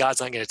God's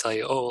not going to tell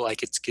you, oh,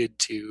 like, it's good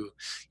to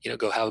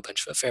go have a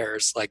bunch of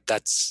affairs. Like,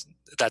 that's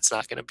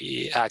not going to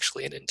be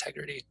actually an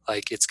integrity.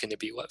 Like, it's going to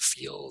be what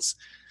feels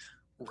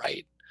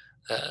right,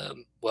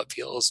 what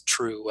feels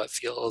true, what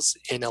feels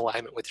in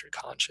alignment with your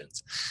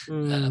conscience.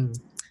 um, Mm.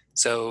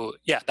 so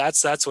yeah,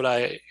 that's what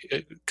I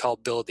call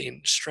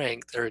building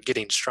strength, or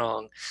getting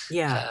strong.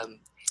 Yeah. um,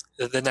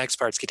 the next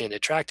part's getting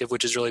attractive,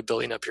 which is really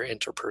building up your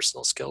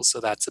interpersonal skills.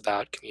 So that's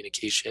about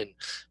communication,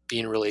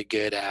 being really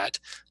good at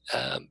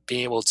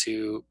being able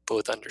to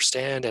both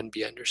understand and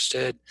be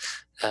understood,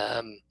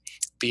 um,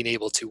 being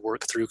able to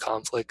work through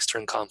conflicts,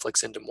 turn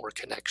conflicts into more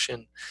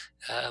connection,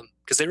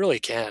 because they really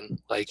can.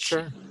 Like,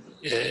 Sure.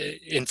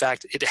 in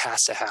fact, it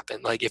has to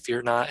happen. Like, if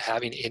you're not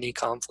having any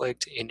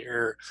conflict in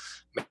your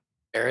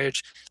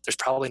marriage, there's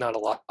probably not a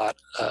lot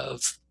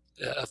of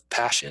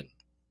passion,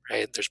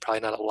 right? There's probably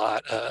not a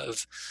lot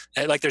of,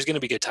 like, there's going to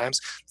be good times,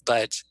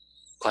 but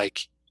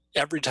like,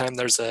 every time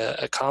there's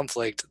a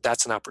conflict,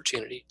 that's an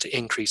opportunity to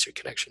increase your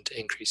connection, to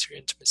increase your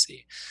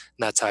intimacy.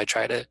 And that's how I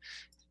try to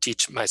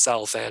teach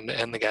myself and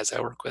the guys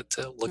I work with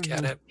to look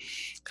at Mhm. it.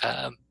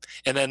 Um,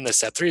 and then the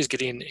step 3 is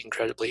getting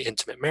incredibly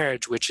intimate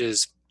marriage, which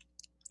is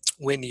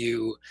when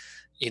you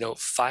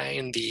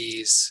find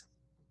these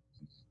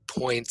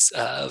points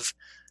of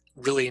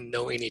really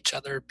knowing each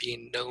other,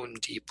 being known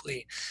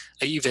deeply,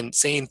 even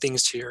saying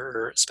things to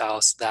your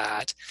spouse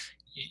that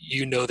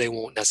they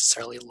won't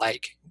necessarily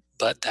like,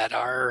 but that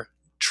are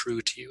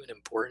true to you and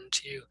important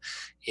to you,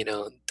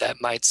 that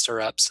might stir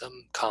up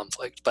some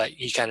conflict, but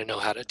you kind of know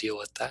how to deal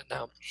with that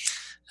now.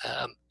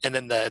 And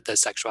then the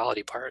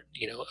sexuality part,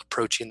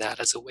 approaching that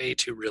as a way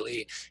to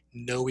really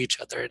know each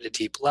other at a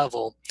deep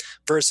level,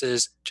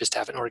 versus just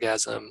have an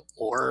orgasm,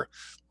 or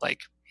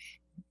like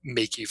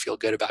make you feel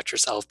good about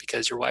yourself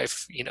because your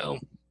wife,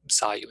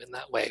 saw you in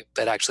that way,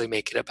 but actually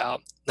make it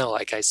about, no,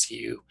 like, I see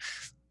you,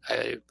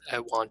 I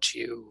want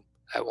you,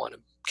 I want to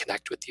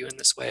connect with you in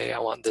this way. I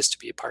want this to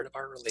be a part of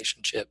our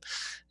relationship,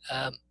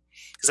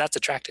 because that's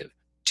attractive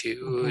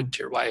Mhm. to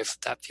your wife.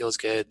 That feels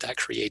good. That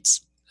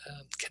creates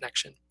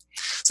connection.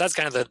 So that's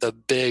kind of the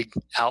big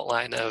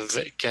outline of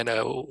kind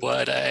of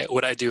what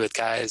I do with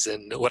guys,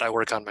 and what I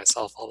work on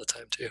myself all the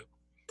time too.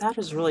 That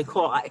is really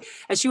cool.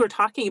 As you were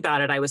talking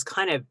about it, I was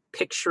kind of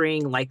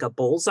picturing like a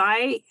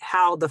bullseye,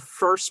 how the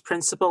first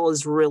principle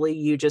is really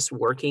you just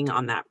working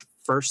on that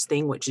first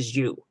thing, which is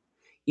you.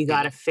 You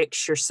got Mhm. to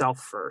fix yourself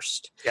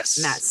first.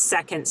 And that Yes.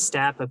 second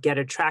step of get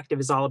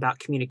attractive is all about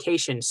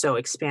communication. So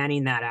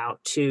expanding that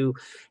out to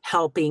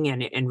helping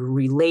and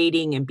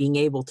relating and being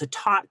able to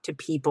talk to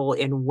people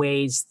in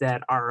ways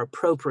that are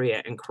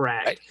appropriate and Right.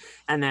 correct.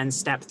 And then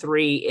step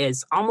three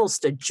is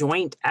almost a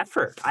joint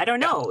effort. I don't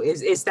Yeah. know.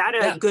 Is that a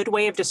Yeah. good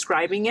way of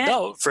describing it?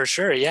 No, for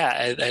sure.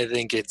 Yeah, I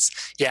think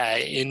it's, yeah,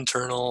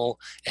 internal,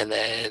 and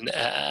then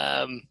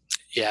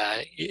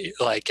yeah,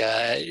 like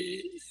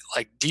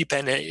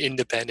dependent,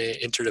 independent,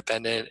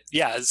 interdependent.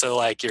 Yeah, so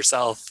like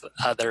yourself,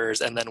 others,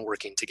 and then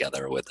working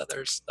together with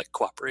others, like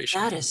cooperation.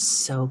 That is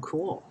so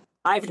cool.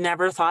 I've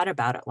never thought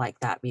about it like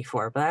that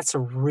before, but that's a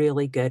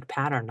really good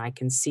pattern. I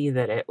can see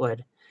that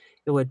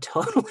it would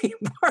totally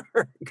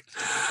work.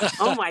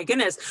 Oh my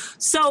goodness.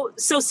 So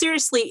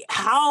seriously,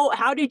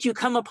 how did you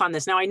come upon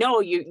this? Now I know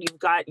you've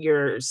got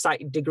your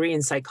degree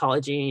in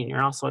psychology and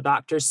you're also a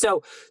doctor.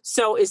 So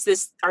is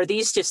this are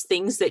these just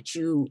things that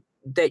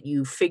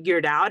you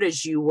figured out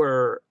as you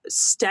were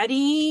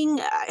studying?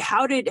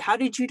 How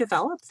did you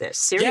develop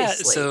this? Yeah,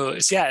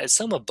 Seriously. yeah, it's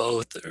some of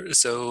both.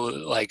 So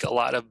like a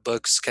lot of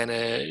books kind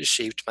of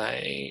shaped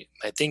my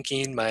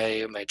thinking,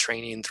 my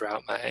training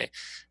throughout my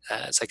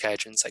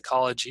psychiatry and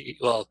psychology.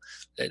 Well,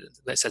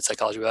 I said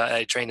psychology, but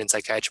I trained in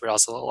psychiatry, but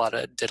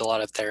also did a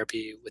lot of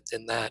therapy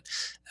within that.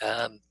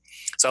 Um,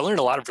 so I learned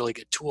a lot of really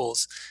good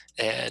tools,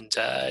 and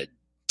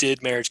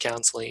did marriage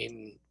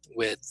counseling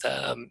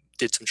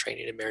did some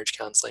training in marriage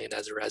counseling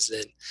as a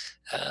resident.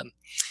 Um,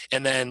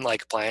 and then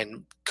like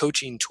applying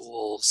coaching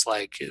tools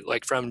like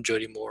from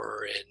Jody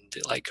Moore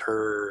and like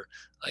her,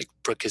 like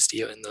Brooke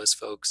Castillo and those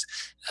folks,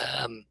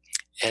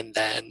 and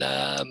then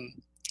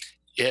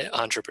yeah,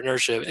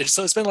 entrepreneurship.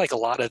 So it's been like a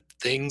lot of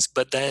things,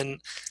 but then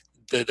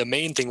the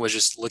main thing was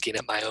just looking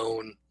at my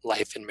own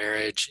life and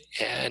marriage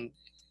and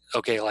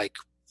okay, like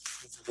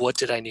what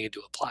did I need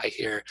to apply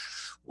here?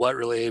 What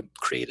really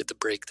created the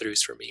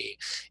breakthroughs for me?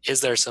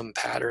 Is there some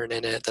pattern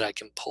in it that I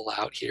can pull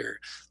out here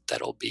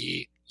that'll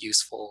be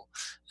useful?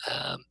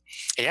 Um,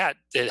 yeah,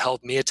 it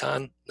helped me a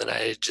ton. Then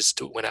I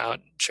just went out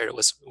and shared it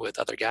with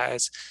other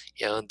guys.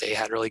 You know, they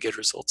had really good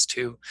results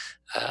too.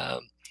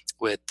 Um,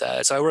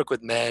 so I work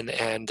with men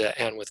and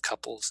with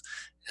couples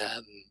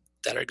um,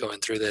 that are going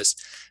through this.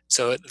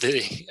 So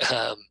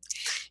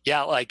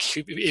yeah, like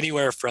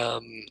anywhere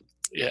from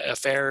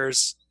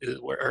affairs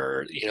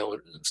where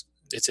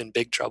it's in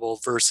big trouble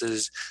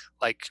versus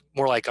like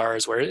more like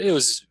ours where it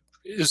was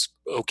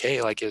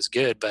okay, like it was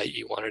good, but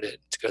you wanted it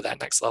to go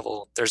that next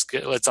level.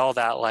 It's all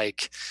that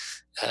like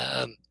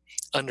um,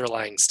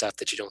 underlying stuff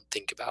that you don't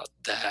think about,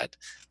 that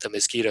the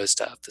mosquito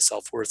stuff, the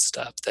self-worth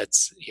stuff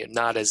that's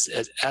not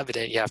as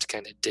evident. You have to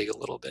kind of dig a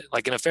little bit.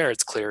 Like an affair,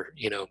 it's clear,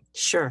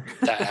 Sure.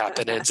 that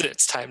happened.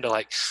 It's time to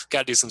like got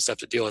to do some stuff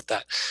to deal with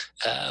that.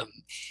 Um,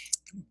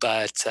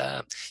 but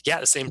yeah,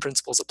 the same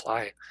principles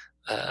apply.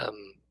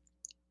 Um,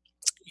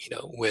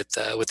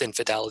 with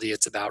infidelity,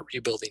 it's about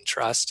rebuilding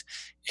trust,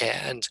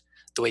 and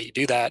the way you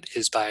do that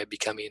is by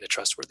becoming a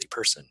trustworthy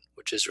person,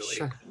 which is really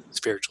Sure.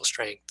 spiritual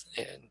strength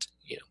and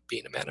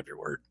being a man of your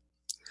word.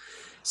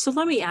 So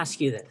let me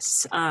ask you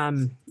this.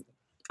 I'm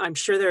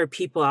sure there are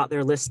people out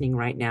there listening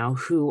right now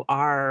who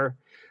are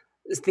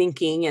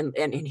thinking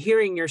and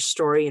hearing your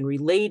story and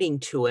relating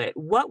to it.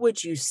 What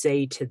would you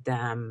say to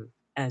them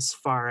as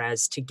far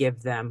as to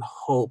give them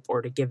hope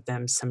or to give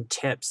them some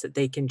tips that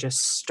they can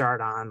just start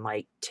on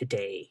like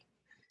today?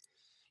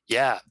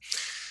 Yeah.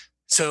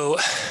 So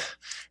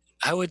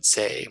I would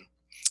say,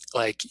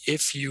 like,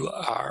 if you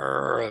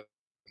are,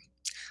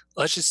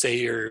 let's just say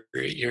you're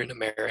in a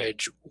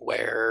marriage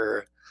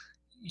where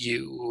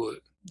you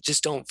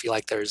just don't feel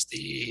like there's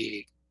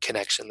the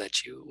connection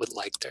that you would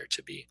like there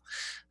to be.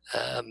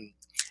 Um,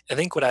 I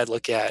think what I'd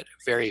look at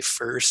very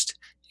first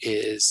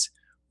is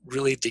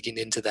really digging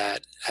into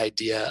that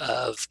idea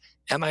of,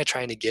 am I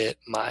trying to get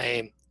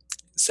my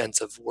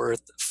sense of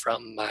worth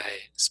from my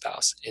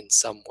spouse in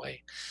some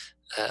way?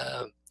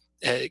 Um,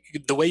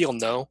 the way you'll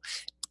know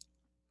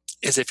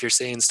is if you're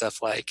saying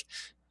stuff like,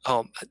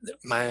 "Oh,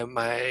 my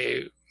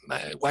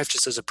wife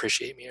just doesn't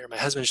appreciate me," or "My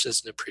husband just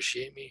doesn't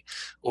appreciate me,"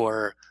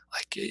 or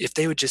like, "If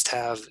they would just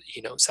have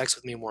sex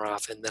with me more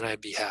often, then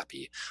I'd be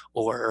happy,"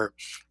 or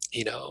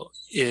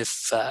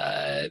if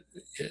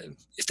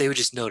they would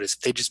just notice,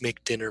 if they just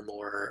make dinner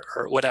more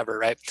or whatever,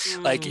 right?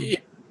 Like Mm,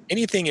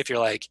 anything, if you're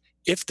like,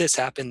 if this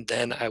happened,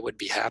 then I would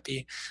be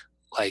happy,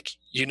 like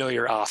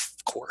you're off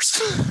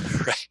course,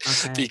 right?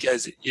 okay.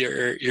 Because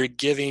you're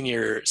giving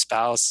your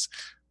spouse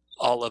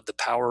all of the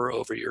power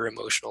over your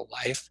emotional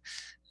life,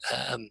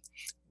 um,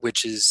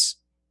 which is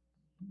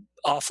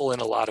awful in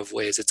a lot of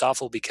ways. It's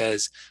awful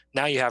because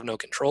now you have no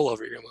control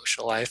over your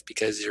emotional life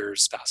because your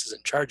spouse is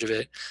in charge of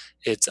it.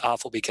 It's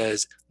awful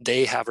because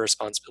they have a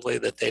responsibility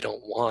that they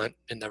don't want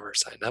and never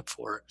signed up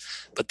for.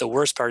 But the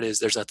worst part is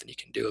there's nothing you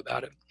can do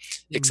about it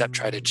except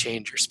try to Mm,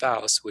 change your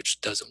spouse,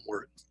 which doesn't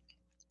work.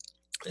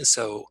 And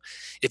so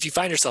if you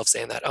find yourself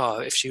saying that, oh,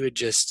 if she would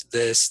just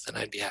this, then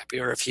I'd be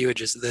happy. Or if he would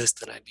just this,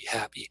 then I'd be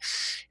happy.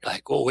 You're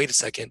like, well, wait a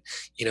second.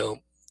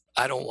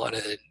 I don't want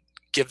to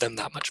give them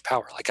that much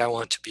power. Like I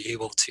want to be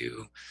able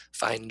to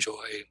find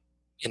joy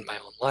in my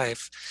own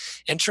life.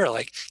 And sure,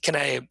 like, can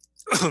I,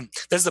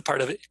 this is the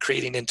part of it,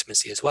 creating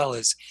intimacy as well,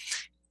 is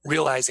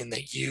realizing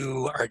that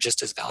you are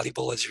just as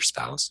valuable as your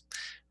spouse,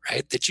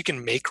 right? That you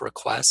can make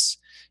requests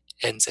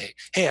and say,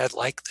 hey, I'd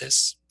like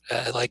this.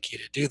 I'd like you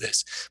to do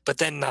this. But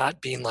then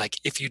not being like,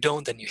 if you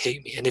don't, then you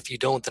hate me. And if you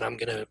don't, then I'm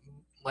going to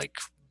like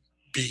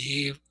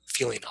be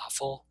feeling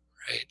awful,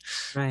 right?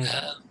 right.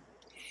 Uh,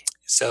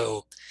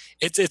 so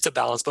it's a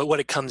balance. But what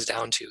it comes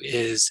down to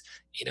is,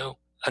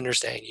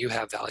 understanding you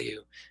have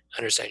value,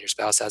 understand your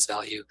spouse has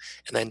value,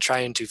 and then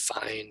trying to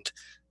find,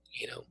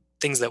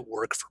 things that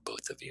work for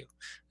both of you.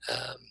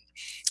 Um,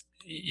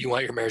 you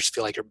want your marriage to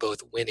feel like you're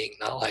both winning,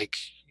 not like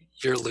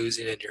you're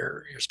losing and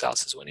your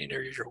spouse is winning,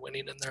 or you're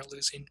winning and they're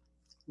losing.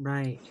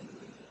 Right.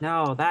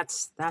 No,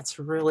 that's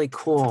really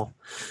cool.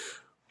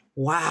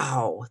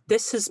 Wow,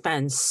 this has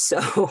been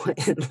so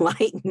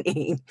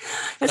enlightening.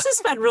 This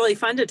has been really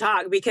fun to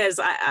talk because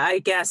I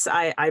guess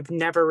I've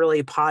never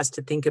really paused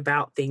to think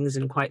about things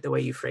in quite the way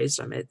you phrased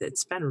them.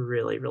 It's been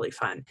really, really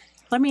fun.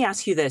 Let me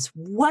ask you this.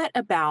 What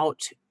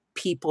about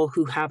people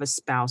who have a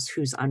spouse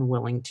who's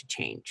unwilling to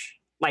change?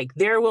 Like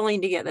they're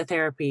willing to get the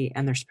therapy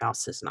and their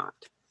spouse is not.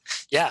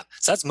 Yeah,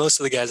 so that's most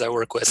of the guys I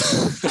work with.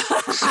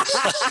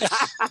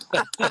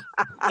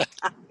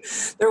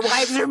 Their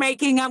wives are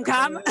making them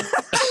come.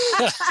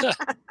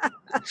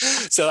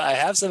 So I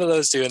have some of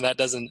those too, and that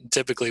doesn't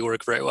typically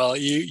work very well.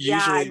 You Yeah,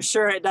 usually, I'm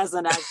sure it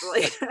doesn't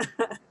actually.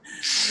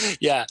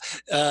 yeah.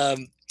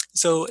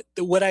 So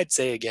what I'd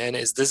say again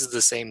is this is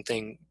the same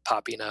thing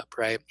popping up,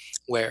 right?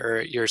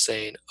 Where you're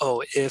saying,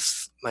 oh,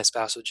 if my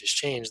spouse would just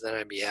change, then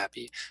I'd be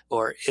happy.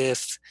 Or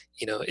if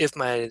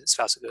my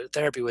spouse would go to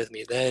therapy with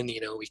me, then,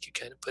 we could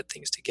kind of put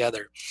things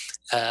together.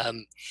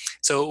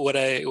 So what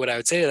I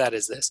would say to that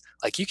is this,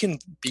 like, you can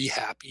be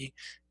happy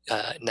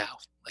now,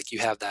 like you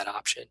have that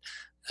option.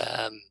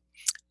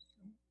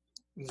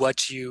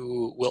 What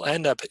you will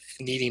end up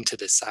needing to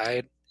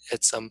decide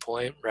at some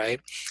point,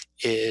 right,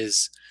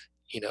 is,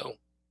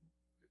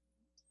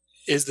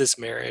 is this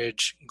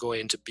marriage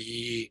going to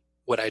be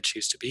what I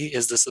choose to be?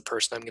 Is this the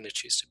person I'm going to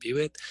choose to be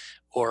with,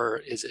 or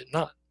is it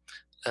not?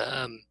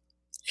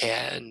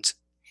 And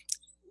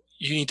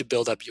you need to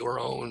build up your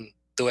own.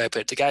 The way I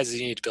put it to guys is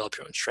you need to build up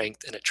your own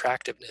strength and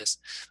attractiveness.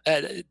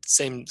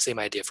 Same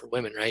idea for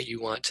women, right? You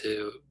want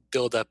to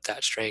build up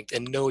that strength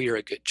and know you're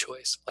a good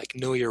choice. Like,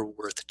 know you're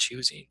worth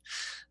choosing.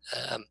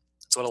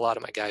 That's what a lot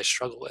of my guys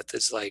struggle with,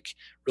 is like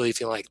really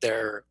feeling like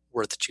they're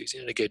worth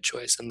choosing and a good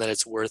choice, and that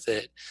it's worth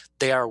it.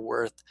 They are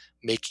worth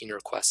making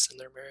requests in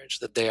their marriage,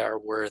 that they are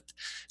worth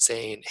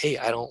saying, hey,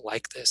 I don't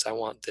like this, I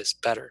want this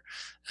better.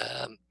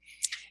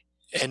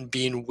 And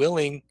being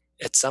willing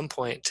at some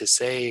point to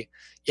say,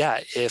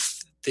 yeah,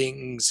 if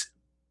things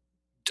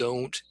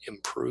don't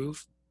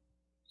improve,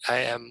 I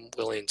am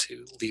willing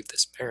to leave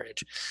this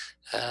marriage.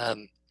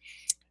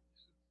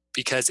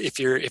 Because if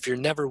you're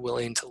never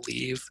willing to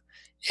leave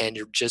and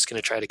you're just going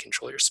to try to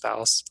control your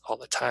spouse all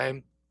the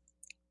time,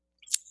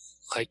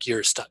 like,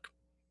 you're stuck.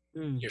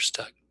 You're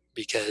stuck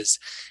because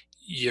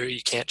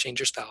you can't change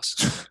your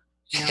spouse.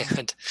 Yeah.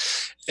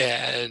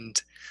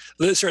 and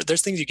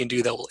there's things you can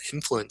do that will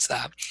influence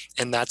that,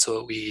 and that's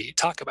what we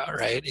talk about,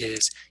 right?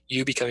 Is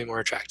you becoming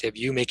more attractive,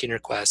 you making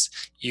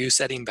requests, you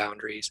setting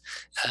boundaries.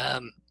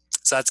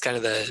 So that's kind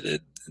of the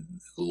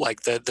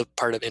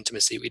part of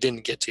intimacy we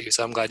didn't get to.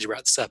 So I'm glad you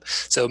brought this up.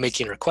 So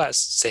making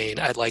requests, saying,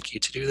 I'd like you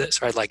to do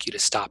this, or I'd like you to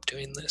stop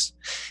doing this.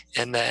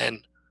 And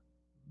then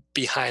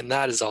behind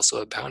that is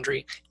also a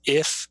boundary.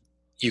 If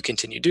you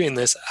continue doing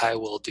this, I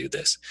will do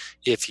this.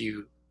 If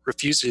you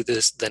refuse to do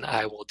this, then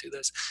I will do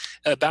this.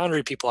 A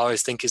boundary, people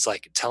always think, is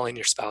like telling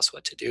your spouse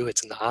what to do.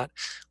 It's not.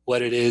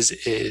 What it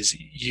is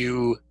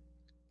you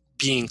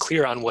being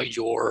clear on what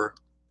your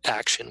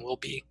action will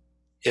be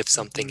if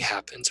something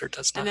happens or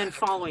does not. And then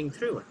happen. following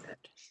through with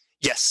it.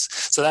 Yes.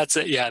 So that's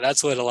it. Yeah,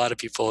 that's what a lot of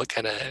people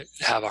kind of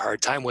have a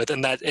hard time with,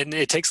 and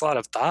it takes a lot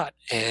of thought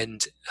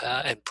and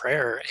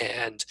prayer,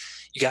 and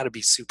you got to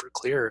be super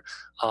clear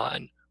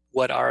on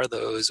what are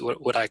those,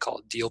 what I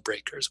call deal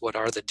breakers. What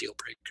are the deal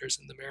breakers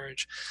in the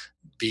marriage?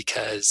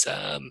 Because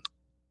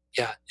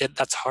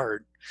that's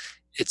hard.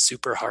 It's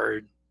super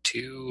hard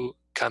to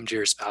come to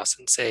your spouse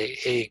and say,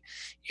 hey,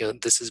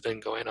 this has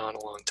been going on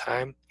a long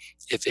time.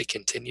 If it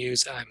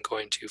continues, I'm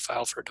going to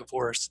file for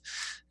divorce.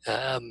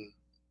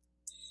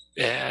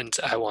 And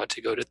I want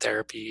to go to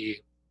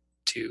therapy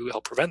to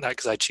help prevent that,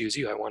 because I choose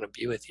you. I want to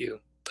be with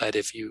you. But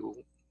if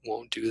you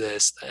won't do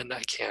this, then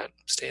I can't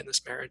stay in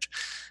this marriage.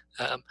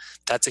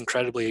 That's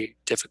incredibly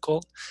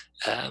difficult.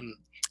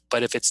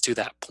 But if it's to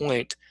that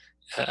point,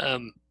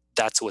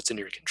 that's what's in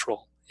your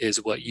control,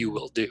 is what you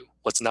will do.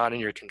 What's not in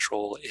your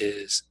control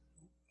is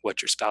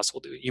what your spouse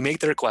will do. You make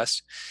the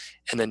request,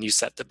 and then you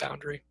set the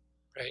boundary,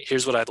 right?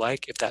 Here's what I'd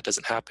like. If that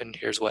doesn't happen,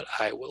 here's what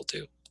I will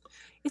do.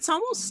 It's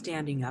almost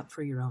standing up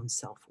for your own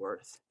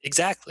self-worth.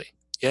 Exactly.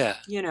 Yeah.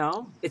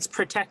 It's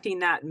protecting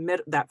that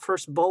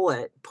first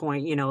bullet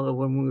point,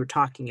 when we were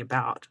talking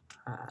about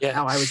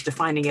how I was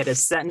defining it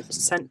as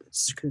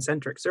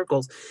concentric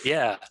circles.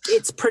 Yeah.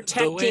 It's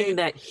protecting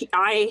that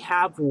I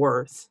have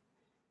worth.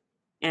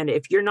 And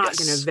if you're not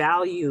going to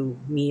value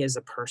me as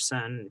a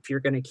person, if you're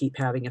going to keep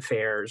having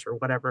affairs or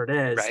whatever it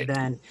is,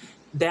 right,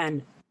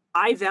 then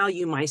I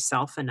value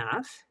myself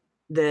enough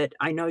that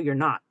I know you're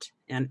not.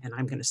 And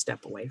I'm going to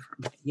step away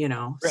from it,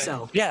 Right.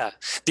 So yeah,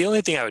 the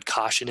only thing I would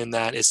caution in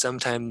that is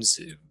sometimes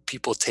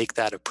people take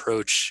that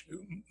approach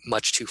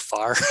much too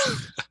far.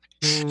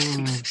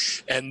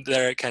 And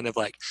they're kind of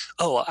like,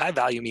 oh, well, I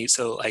value me.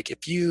 So like,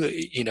 if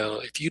you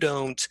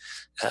don't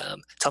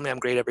tell me I'm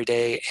great every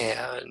day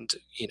and,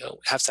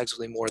 have sex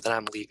with me more, then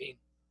I'm leaving.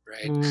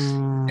 Right.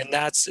 And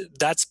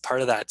that's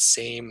part of that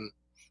same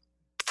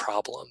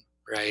problem,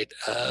 right?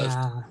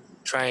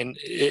 trying,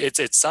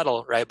 it's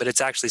subtle, right? But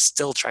it's actually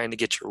still trying to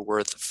get your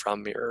worth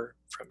from your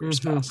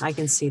spouse. I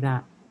can see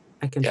that.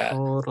 I can Yeah.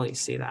 totally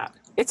see that.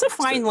 It's a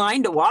fine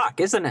line to walk,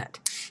 isn't it?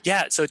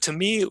 Yeah. So to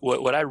me,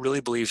 what I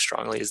really believe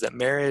strongly is that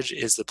marriage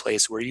is the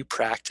place where you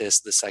practice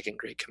the second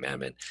great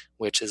commandment,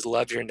 which is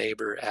love your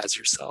neighbor as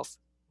yourself.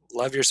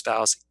 Love your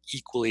spouse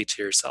equally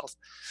to yourself.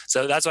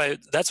 So that's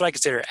what I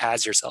consider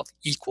as yourself,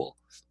 equal,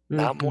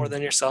 not more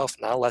than yourself,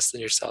 not less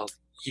than yourself,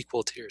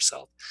 equal to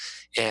yourself.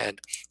 And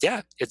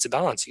yeah, it's a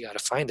balance. You got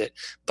to find it.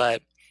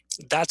 But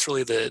that's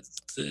really the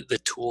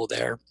tool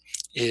there,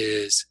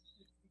 is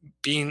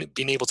being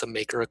able to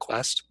make a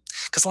request.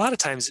 Because a lot of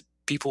times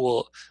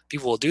people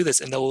will do this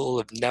and they will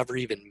have never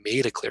even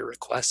made a clear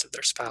request of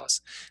their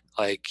spouse.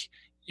 Like,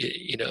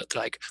 they're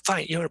like,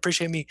 fine, you don't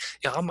appreciate me,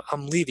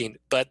 I'm leaving.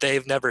 But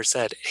they've never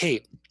said,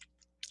 hey,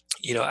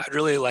 I'd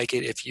really like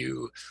it if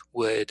you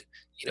would,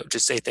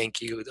 just say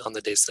thank you on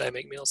the days that I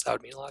make meals. That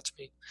would mean a lot to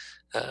me.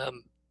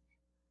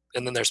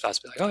 And then their spouse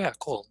would be like, oh yeah,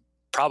 cool.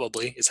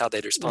 Probably is how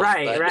they'd respond.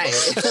 Right.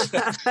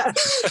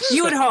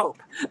 You would hope.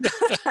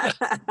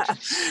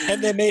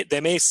 And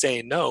they may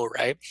say no,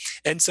 right?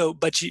 And so,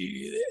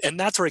 and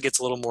that's where it gets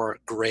a little more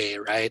gray,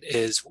 right?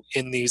 Is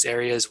in these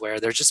areas where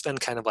there's just been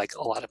kind of like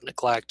a lot of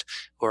neglect,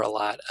 or a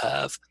lot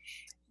of,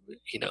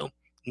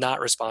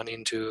 not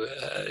responding to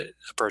a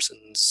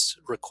person's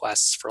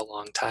requests for a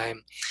long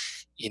time.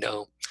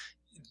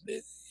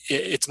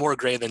 It's more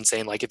gray than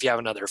saying, like, if you have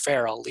another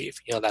affair, I'll leave.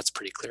 That's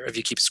pretty clear. If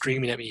you keep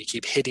screaming at me, you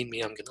keep hitting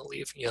me, I'm going to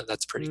leave.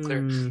 That's pretty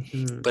clear.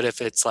 But if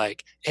it's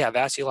like, hey, I've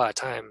asked you a lot of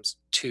times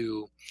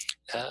to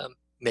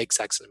make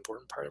sex an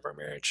important part of our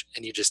marriage,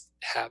 and you just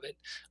haven't,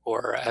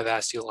 or I've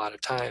asked you a lot of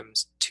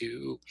times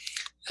to,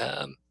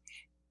 I'm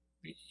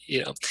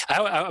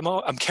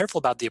careful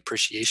about the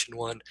appreciation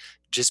one,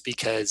 just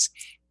because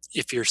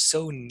if you're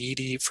so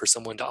needy for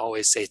someone to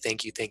always say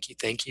thank you, thank you,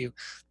 thank you,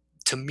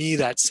 to me,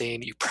 that's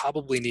saying you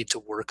probably need to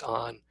work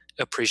on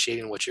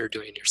appreciating what you're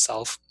doing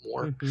yourself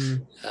more.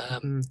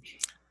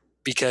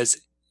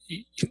 Because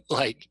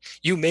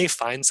you may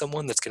find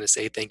someone that's going to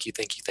say thank you,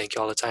 thank you, thank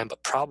you all the time,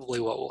 but probably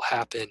what will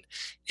happen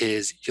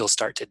is you'll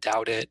start to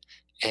doubt it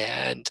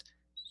and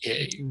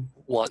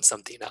want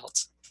something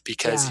else,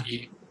 because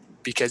you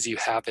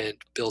haven't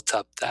built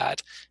up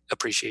that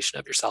appreciation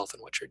of yourself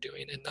and what you're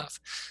doing enough.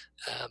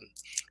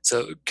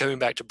 So coming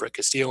back to Brooke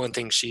Castillo, one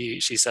thing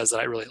she says that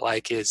I really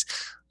like is,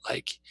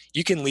 like,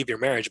 you can leave your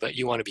marriage, but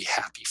you want to be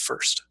happy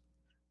first.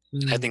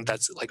 I think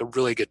that's like a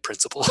really good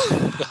principle.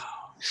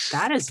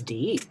 That is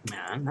deep,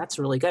 man. That's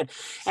really good.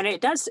 And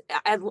it does,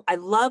 I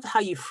love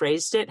how you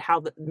phrased it, how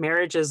the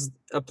marriage is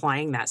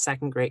applying that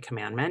second great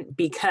commandment,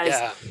 because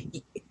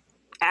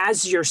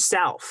as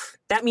yourself,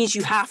 that means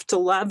you have to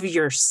love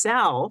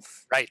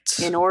yourself, right,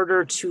 in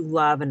order to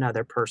love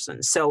another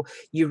person. So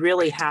you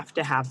really have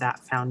to have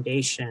that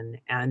foundation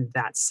and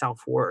that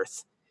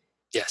self-worth.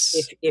 Yes.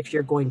 If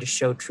you're going to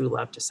show true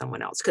love to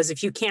someone else. Because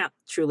if you can't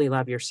truly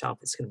love yourself,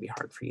 it's going to be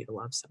hard for you to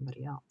love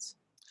somebody else.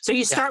 So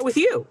you start with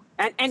you,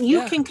 and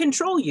you can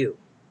control you.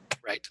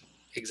 Right.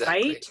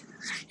 Exactly. Right?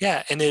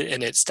 Yeah. And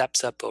it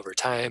steps up over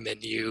time,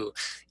 and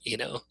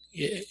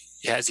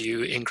as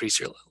you increase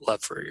your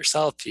love for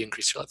yourself, you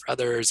increase your love for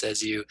others.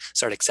 As you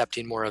start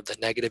accepting more of the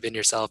negative in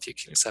yourself, you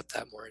can accept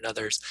that more in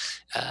others.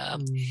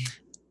 But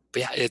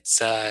yeah,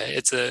 it's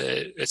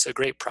a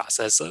great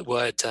process.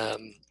 What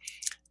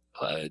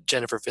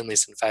Jennifer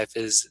Finlayson Fife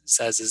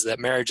says is that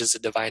marriage is a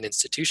divine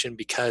institution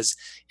because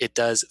it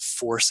does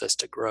force us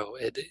to grow.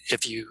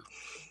 If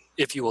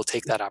you will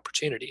take that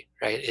opportunity,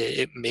 right?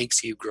 It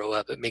makes you grow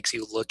up. It makes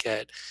you look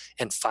at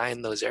and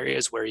find those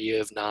areas where you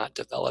have not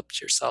developed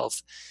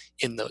yourself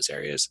in those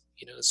areas,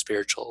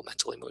 spiritual,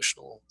 mental,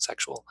 emotional,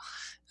 sexual.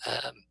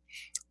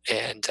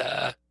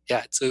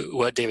 It's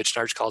what David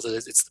Schnarch calls it.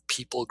 It's the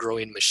people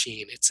growing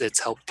machine.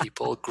 It's helped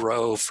people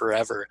grow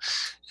forever.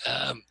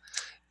 And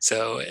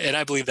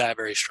I believe that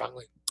very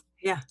strongly.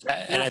 Yeah.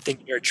 And I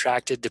think you're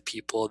attracted to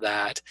people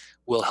that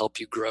will help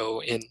you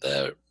grow in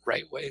the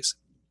right ways.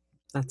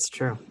 That's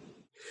true.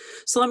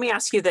 So let me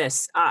ask you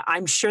this.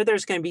 I'm sure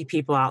there's going to be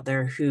people out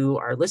there who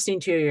are listening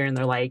to you and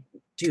they're like,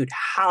 dude,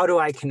 how do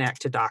I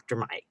connect to Dr.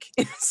 Mike?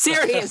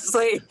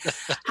 Seriously,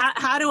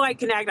 how do I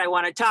connect? I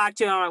want to talk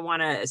to him. I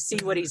want to see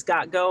what he's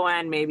got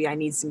going. Maybe I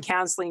need some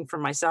counseling for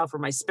myself or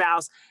my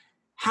spouse.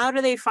 How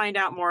do they find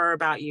out more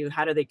about you?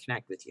 How do they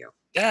connect with you?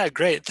 Yeah,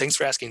 great. Thanks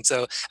for asking.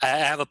 So I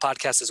have a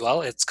podcast as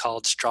well. It's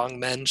called Strong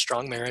Men,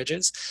 Strong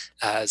Marriages.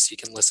 So you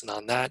can listen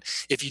on that.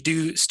 If you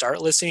do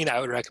start listening, I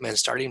would recommend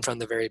starting from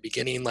the very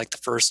beginning. Like the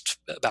first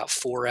about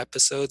 4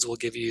 episodes will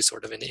give you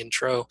sort of an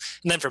intro.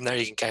 And then from there,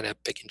 you can kind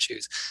of pick and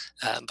choose.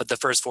 But the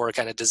first 4 are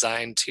kind of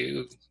designed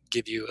to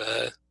give you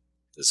a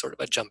sort of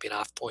a jumping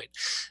off point.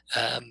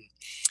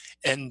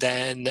 And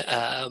then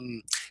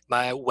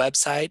my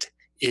website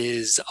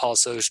is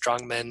also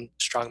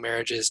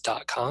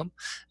strongmenstrongmarriages.com.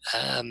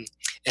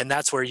 And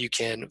that's where you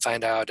can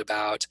find out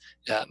about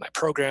my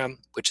program,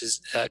 which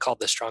is called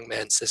the Strong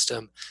Man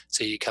System.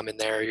 So you come in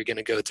there, you're going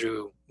to go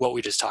through what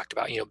we just talked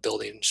about,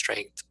 building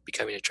strength,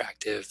 becoming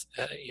attractive,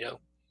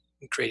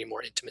 creating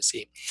more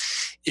intimacy.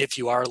 If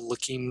you are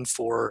looking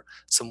for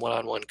some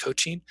one-on-one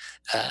coaching,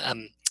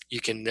 you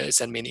can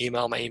send me an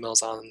email. My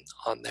email's on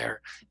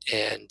there,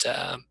 and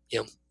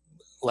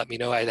let me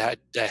know. I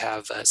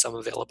have some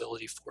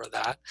availability for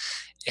that,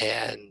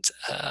 and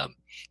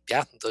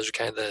those are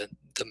kind of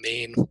the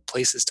main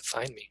places to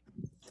find me.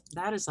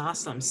 That is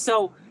awesome.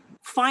 So,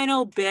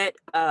 final bit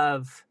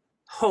of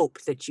hope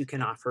that you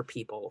can offer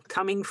people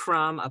coming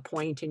from a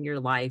point in your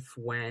life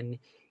when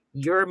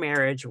your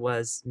marriage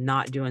was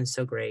not doing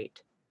so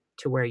great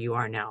to where you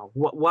are now.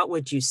 What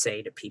would you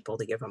say to people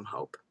to give them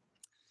hope?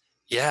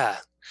 Yeah.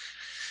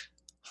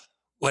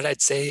 What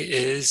I'd say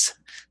is,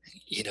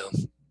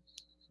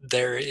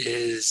 there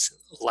is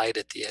light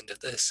at the end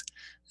of this.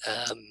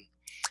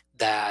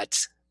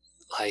 That,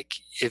 like,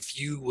 if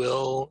you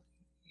will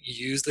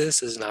use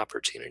this as an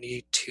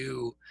opportunity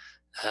to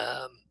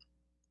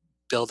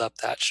build up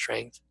that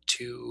strength,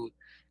 to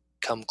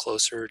come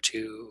closer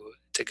to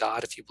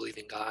God, if you believe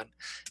in God,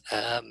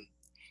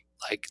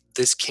 like,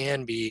 this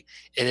can be,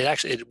 and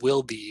it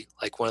will be,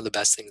 like, one of the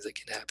best things that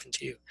can happen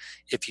to you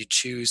if you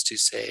choose to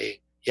say,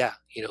 yeah,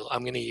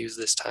 I'm going to use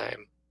this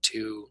time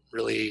to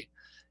really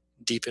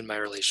deepen my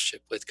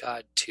relationship with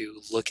God,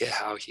 to look at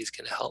how he's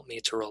going to help me,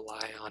 to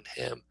rely on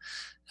him.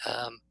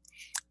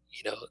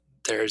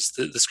 There's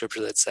the scripture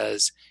that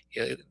says,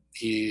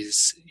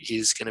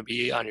 he's going to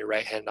be on your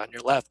right hand, on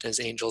your left, and his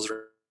angels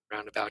are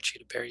around about you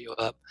to bear you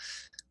up.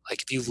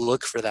 Like, if you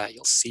look for that,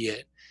 you'll see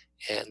it,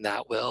 and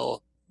that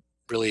will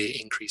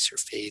really increase your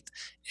faith,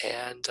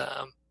 and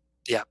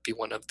be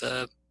one of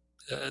the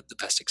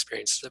best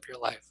experiences of your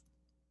life.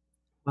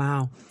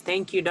 Wow.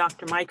 Thank you,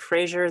 Dr. Mike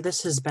Frazier.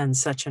 This has been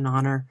such an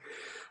honor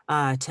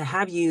to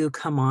have you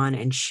come on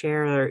and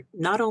share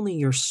not only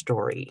your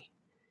story,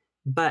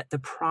 but the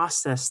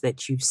process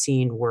that you've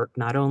seen work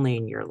not only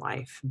in your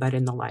life, but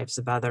in the lives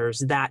of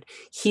others, that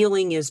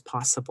healing is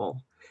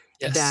possible,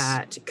 Yes.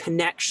 that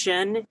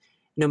connection,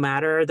 no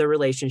matter the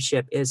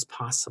relationship, is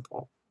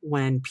possible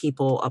when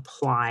people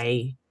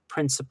apply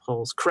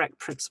correct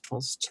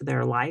principles to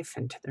their life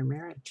and to their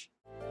marriage.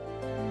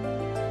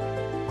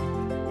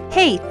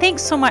 Hey,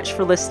 thanks so much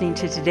for listening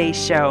to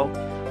today's show.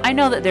 I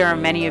know that there are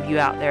many of you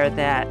out there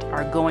that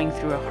are going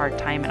through a hard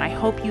time, and I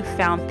hope you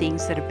found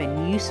things that have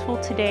been useful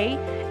today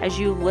as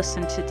you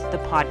listen to the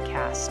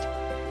podcast.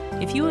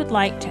 If you would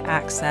like to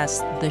access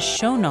the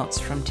show notes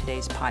from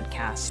today's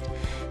podcast,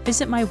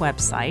 visit my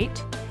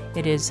website.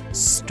 It is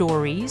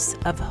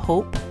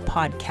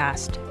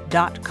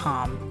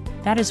storiesofhopepodcast.com.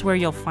 That is where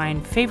you'll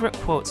find favorite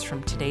quotes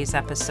from today's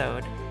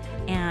episode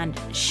and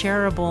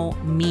shareable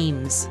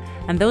memes.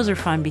 And those are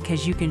fun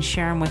because you can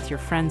share them with your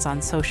friends on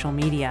social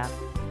media.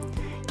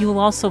 You will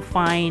also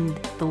find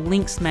the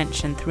links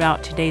mentioned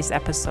throughout today's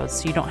episode,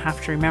 so you don't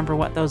have to remember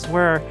what those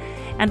were.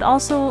 And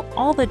also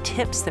all the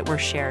tips that were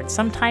shared.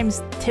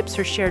 Sometimes tips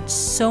are shared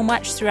so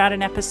much throughout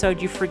an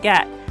episode you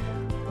forget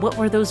what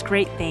were those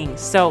great things.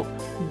 So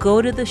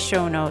go to the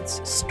show notes,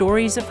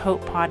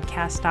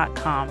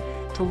 storiesofhopepodcast.com,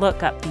 to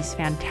look up these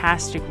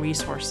fantastic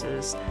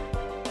resources.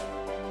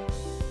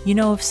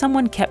 If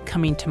someone kept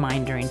coming to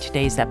mind during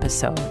today's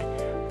episode,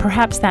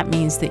 perhaps that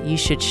means that you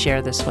should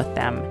share this with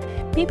them.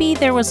 Maybe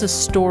there was a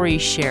story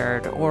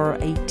shared or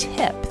a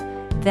tip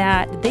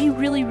that they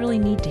really, really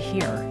need to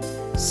hear.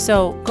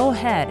 So go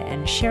ahead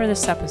and share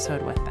this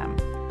episode with them.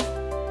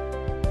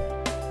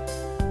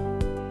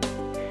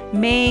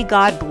 May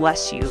God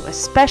bless you,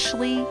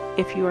 especially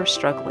if you are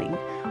struggling,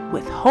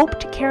 with hope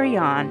to carry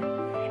on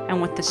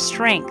and with the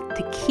strength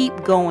to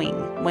keep going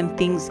when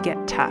things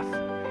get tough.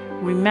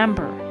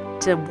 Remember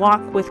to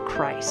walk with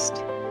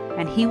Christ,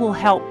 and He will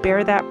help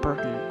bear that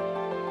burden.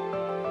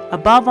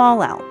 Above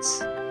all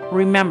else,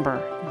 remember,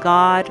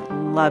 God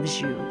loves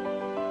you.